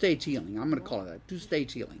 Nope. Two-stage healing. I'm going to call it that.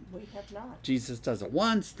 Two-stage healing. We have not. Jesus does it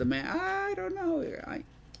once. The man, I don't know.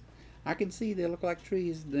 I can see they look like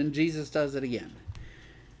trees. Then Jesus does it again.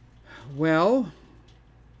 Well,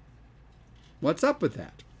 what's up with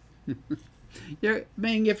that? I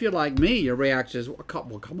mean, if you're like me, your reaction is, well,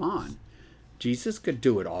 come on. Jesus could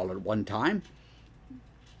do it all at one time.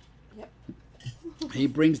 Yep. He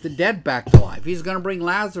brings the dead back to life. He's going to bring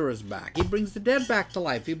Lazarus back. He brings the dead back to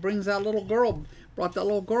life. He brings that little girl, brought that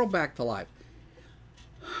little girl back to life.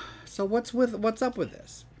 So what's up with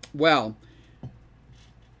this? Well,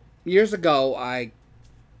 years ago, I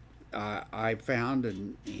found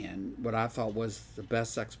and what I thought was the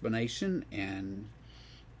best explanation, and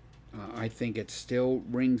I think it still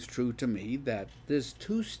rings true to me, that this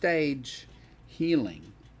two-stage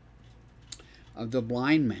healing of the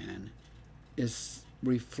blind man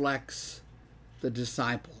reflects the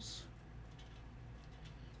disciples,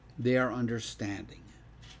 their understanding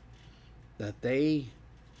that they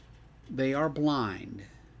are blind,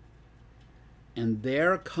 and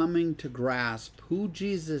their coming to grasp who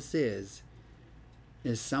Jesus is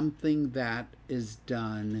something that is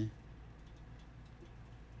done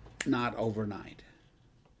not overnight,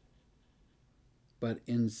 but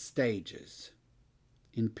in stages,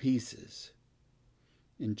 in pieces,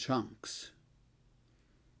 in chunks.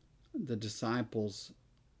 The disciples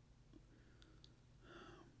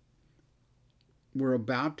were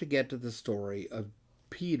about to get to the story of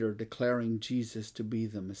Peter declaring Jesus to be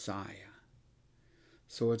the Messiah.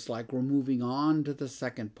 So it's like we're moving on to the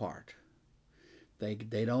second part. They're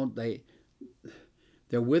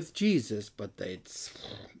with Jesus, but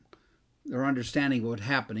their understanding of what's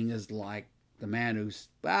happening is like the man who's,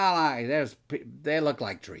 they look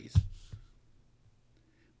like trees,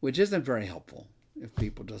 which isn't very helpful if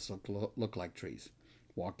people just look like trees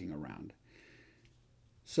walking around.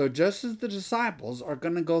 So just as the disciples are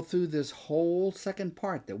going to go through this whole second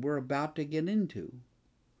part that we're about to get into,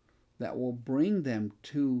 that will bring them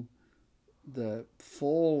to the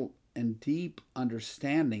full and deep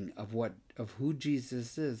understanding of who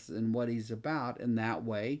Jesus is and what he's about, and that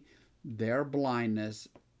way their blindness,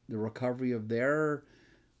 the recovery of their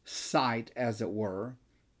sight, as it were,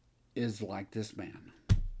 is like this man.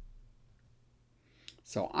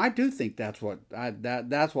 So I do think that's what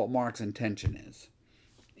Mark's intention is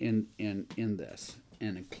in this,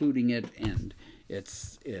 and including it, and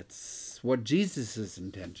it's what Jesus'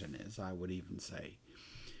 intention is, I would even say.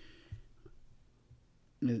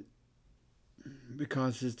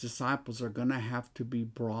 Because his disciples are going to have to be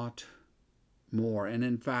brought more. And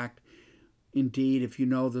in fact, indeed, if you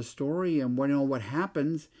know the story and you know what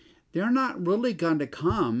happens, they're not really going to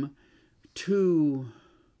come to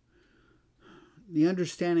the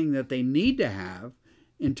understanding that they need to have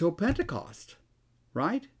until Pentecost,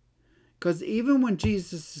 right? Because even when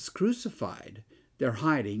Jesus is crucified, they're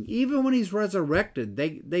hiding. Even when he's resurrected, they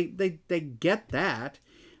get that,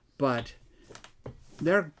 but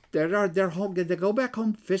they're home. They go back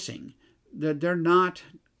home fishing. They're not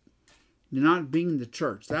being the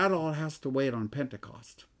church. That all has to wait on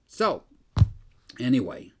Pentecost. So,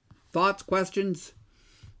 anyway, thoughts, questions,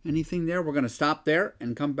 anything there? We're going to stop there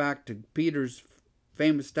and come back to Peter's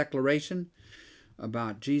famous declaration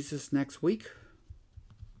about Jesus next week.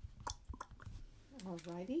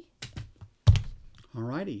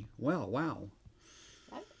 Alrighty. Well, wow.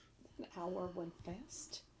 That hour went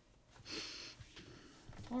fast.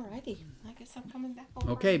 Alrighty. I guess I'm coming back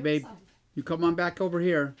over. Okay, babe. You come on back over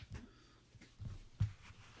here.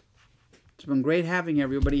 It's been great having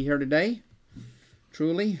everybody here today.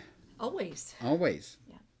 Truly. Always. Always.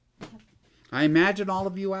 Yeah. I imagine all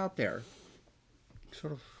of you out there,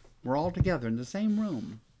 sort of, we're all together in the same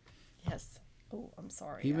room. Yes. Oh, I'm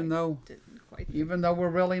sorry. Even I though didn't quite. we're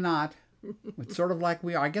really not. It's sort of like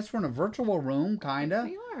we are. I guess we're in a virtual room, kind of.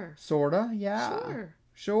 We are. Sort of, yeah.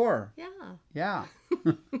 Sure. Yeah. Yeah.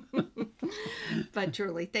 But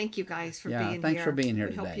truly, thank you guys for being here. Thanks for being here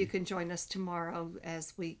we today. hope you can join us tomorrow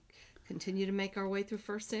as we continue to make our way through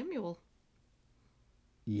 1 Samuel.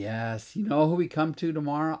 Yes. You know who we come to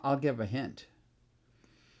tomorrow? I'll give a hint.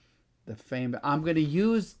 I'm going to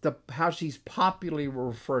use how she's popularly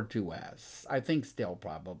referred to as. I think still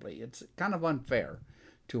probably. It's kind of unfair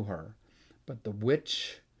to her. But the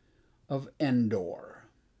Witch of Endor.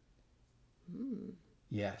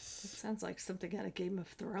 Yes. It sounds like something out of Game of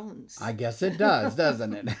Thrones. I guess it does,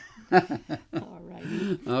 doesn't it? All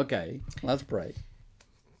righty. Okay, let's pray.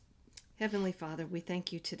 Heavenly Father, we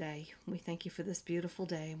thank you today. We thank you for this beautiful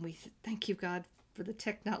day. And we thank you, God, for the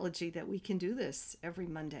technology that we can do this every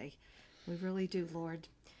Monday. We really do, Lord.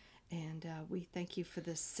 And we thank you for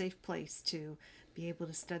this safe place to be able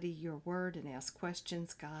to study your word and ask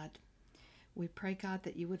questions, God. We pray, God,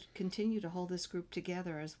 that you would continue to hold this group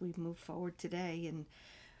together as we move forward today. And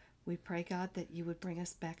we pray, God, that you would bring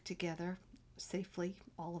us back together safely,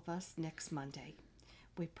 all of us, next Monday.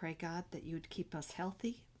 We pray, God, that you would keep us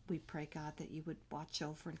healthy. We pray, God, that you would watch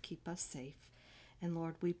over and keep us safe. And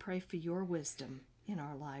Lord, we pray for your wisdom in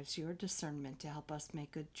our lives, your discernment to help us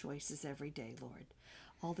make good choices every day, Lord.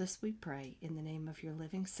 All this we pray in the name of your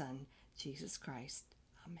living Son, Jesus Christ.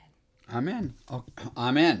 Amen. Amen. Oh,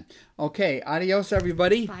 amen. Okay, adios,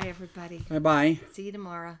 everybody. Bye, everybody. Bye-bye. See you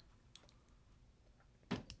tomorrow.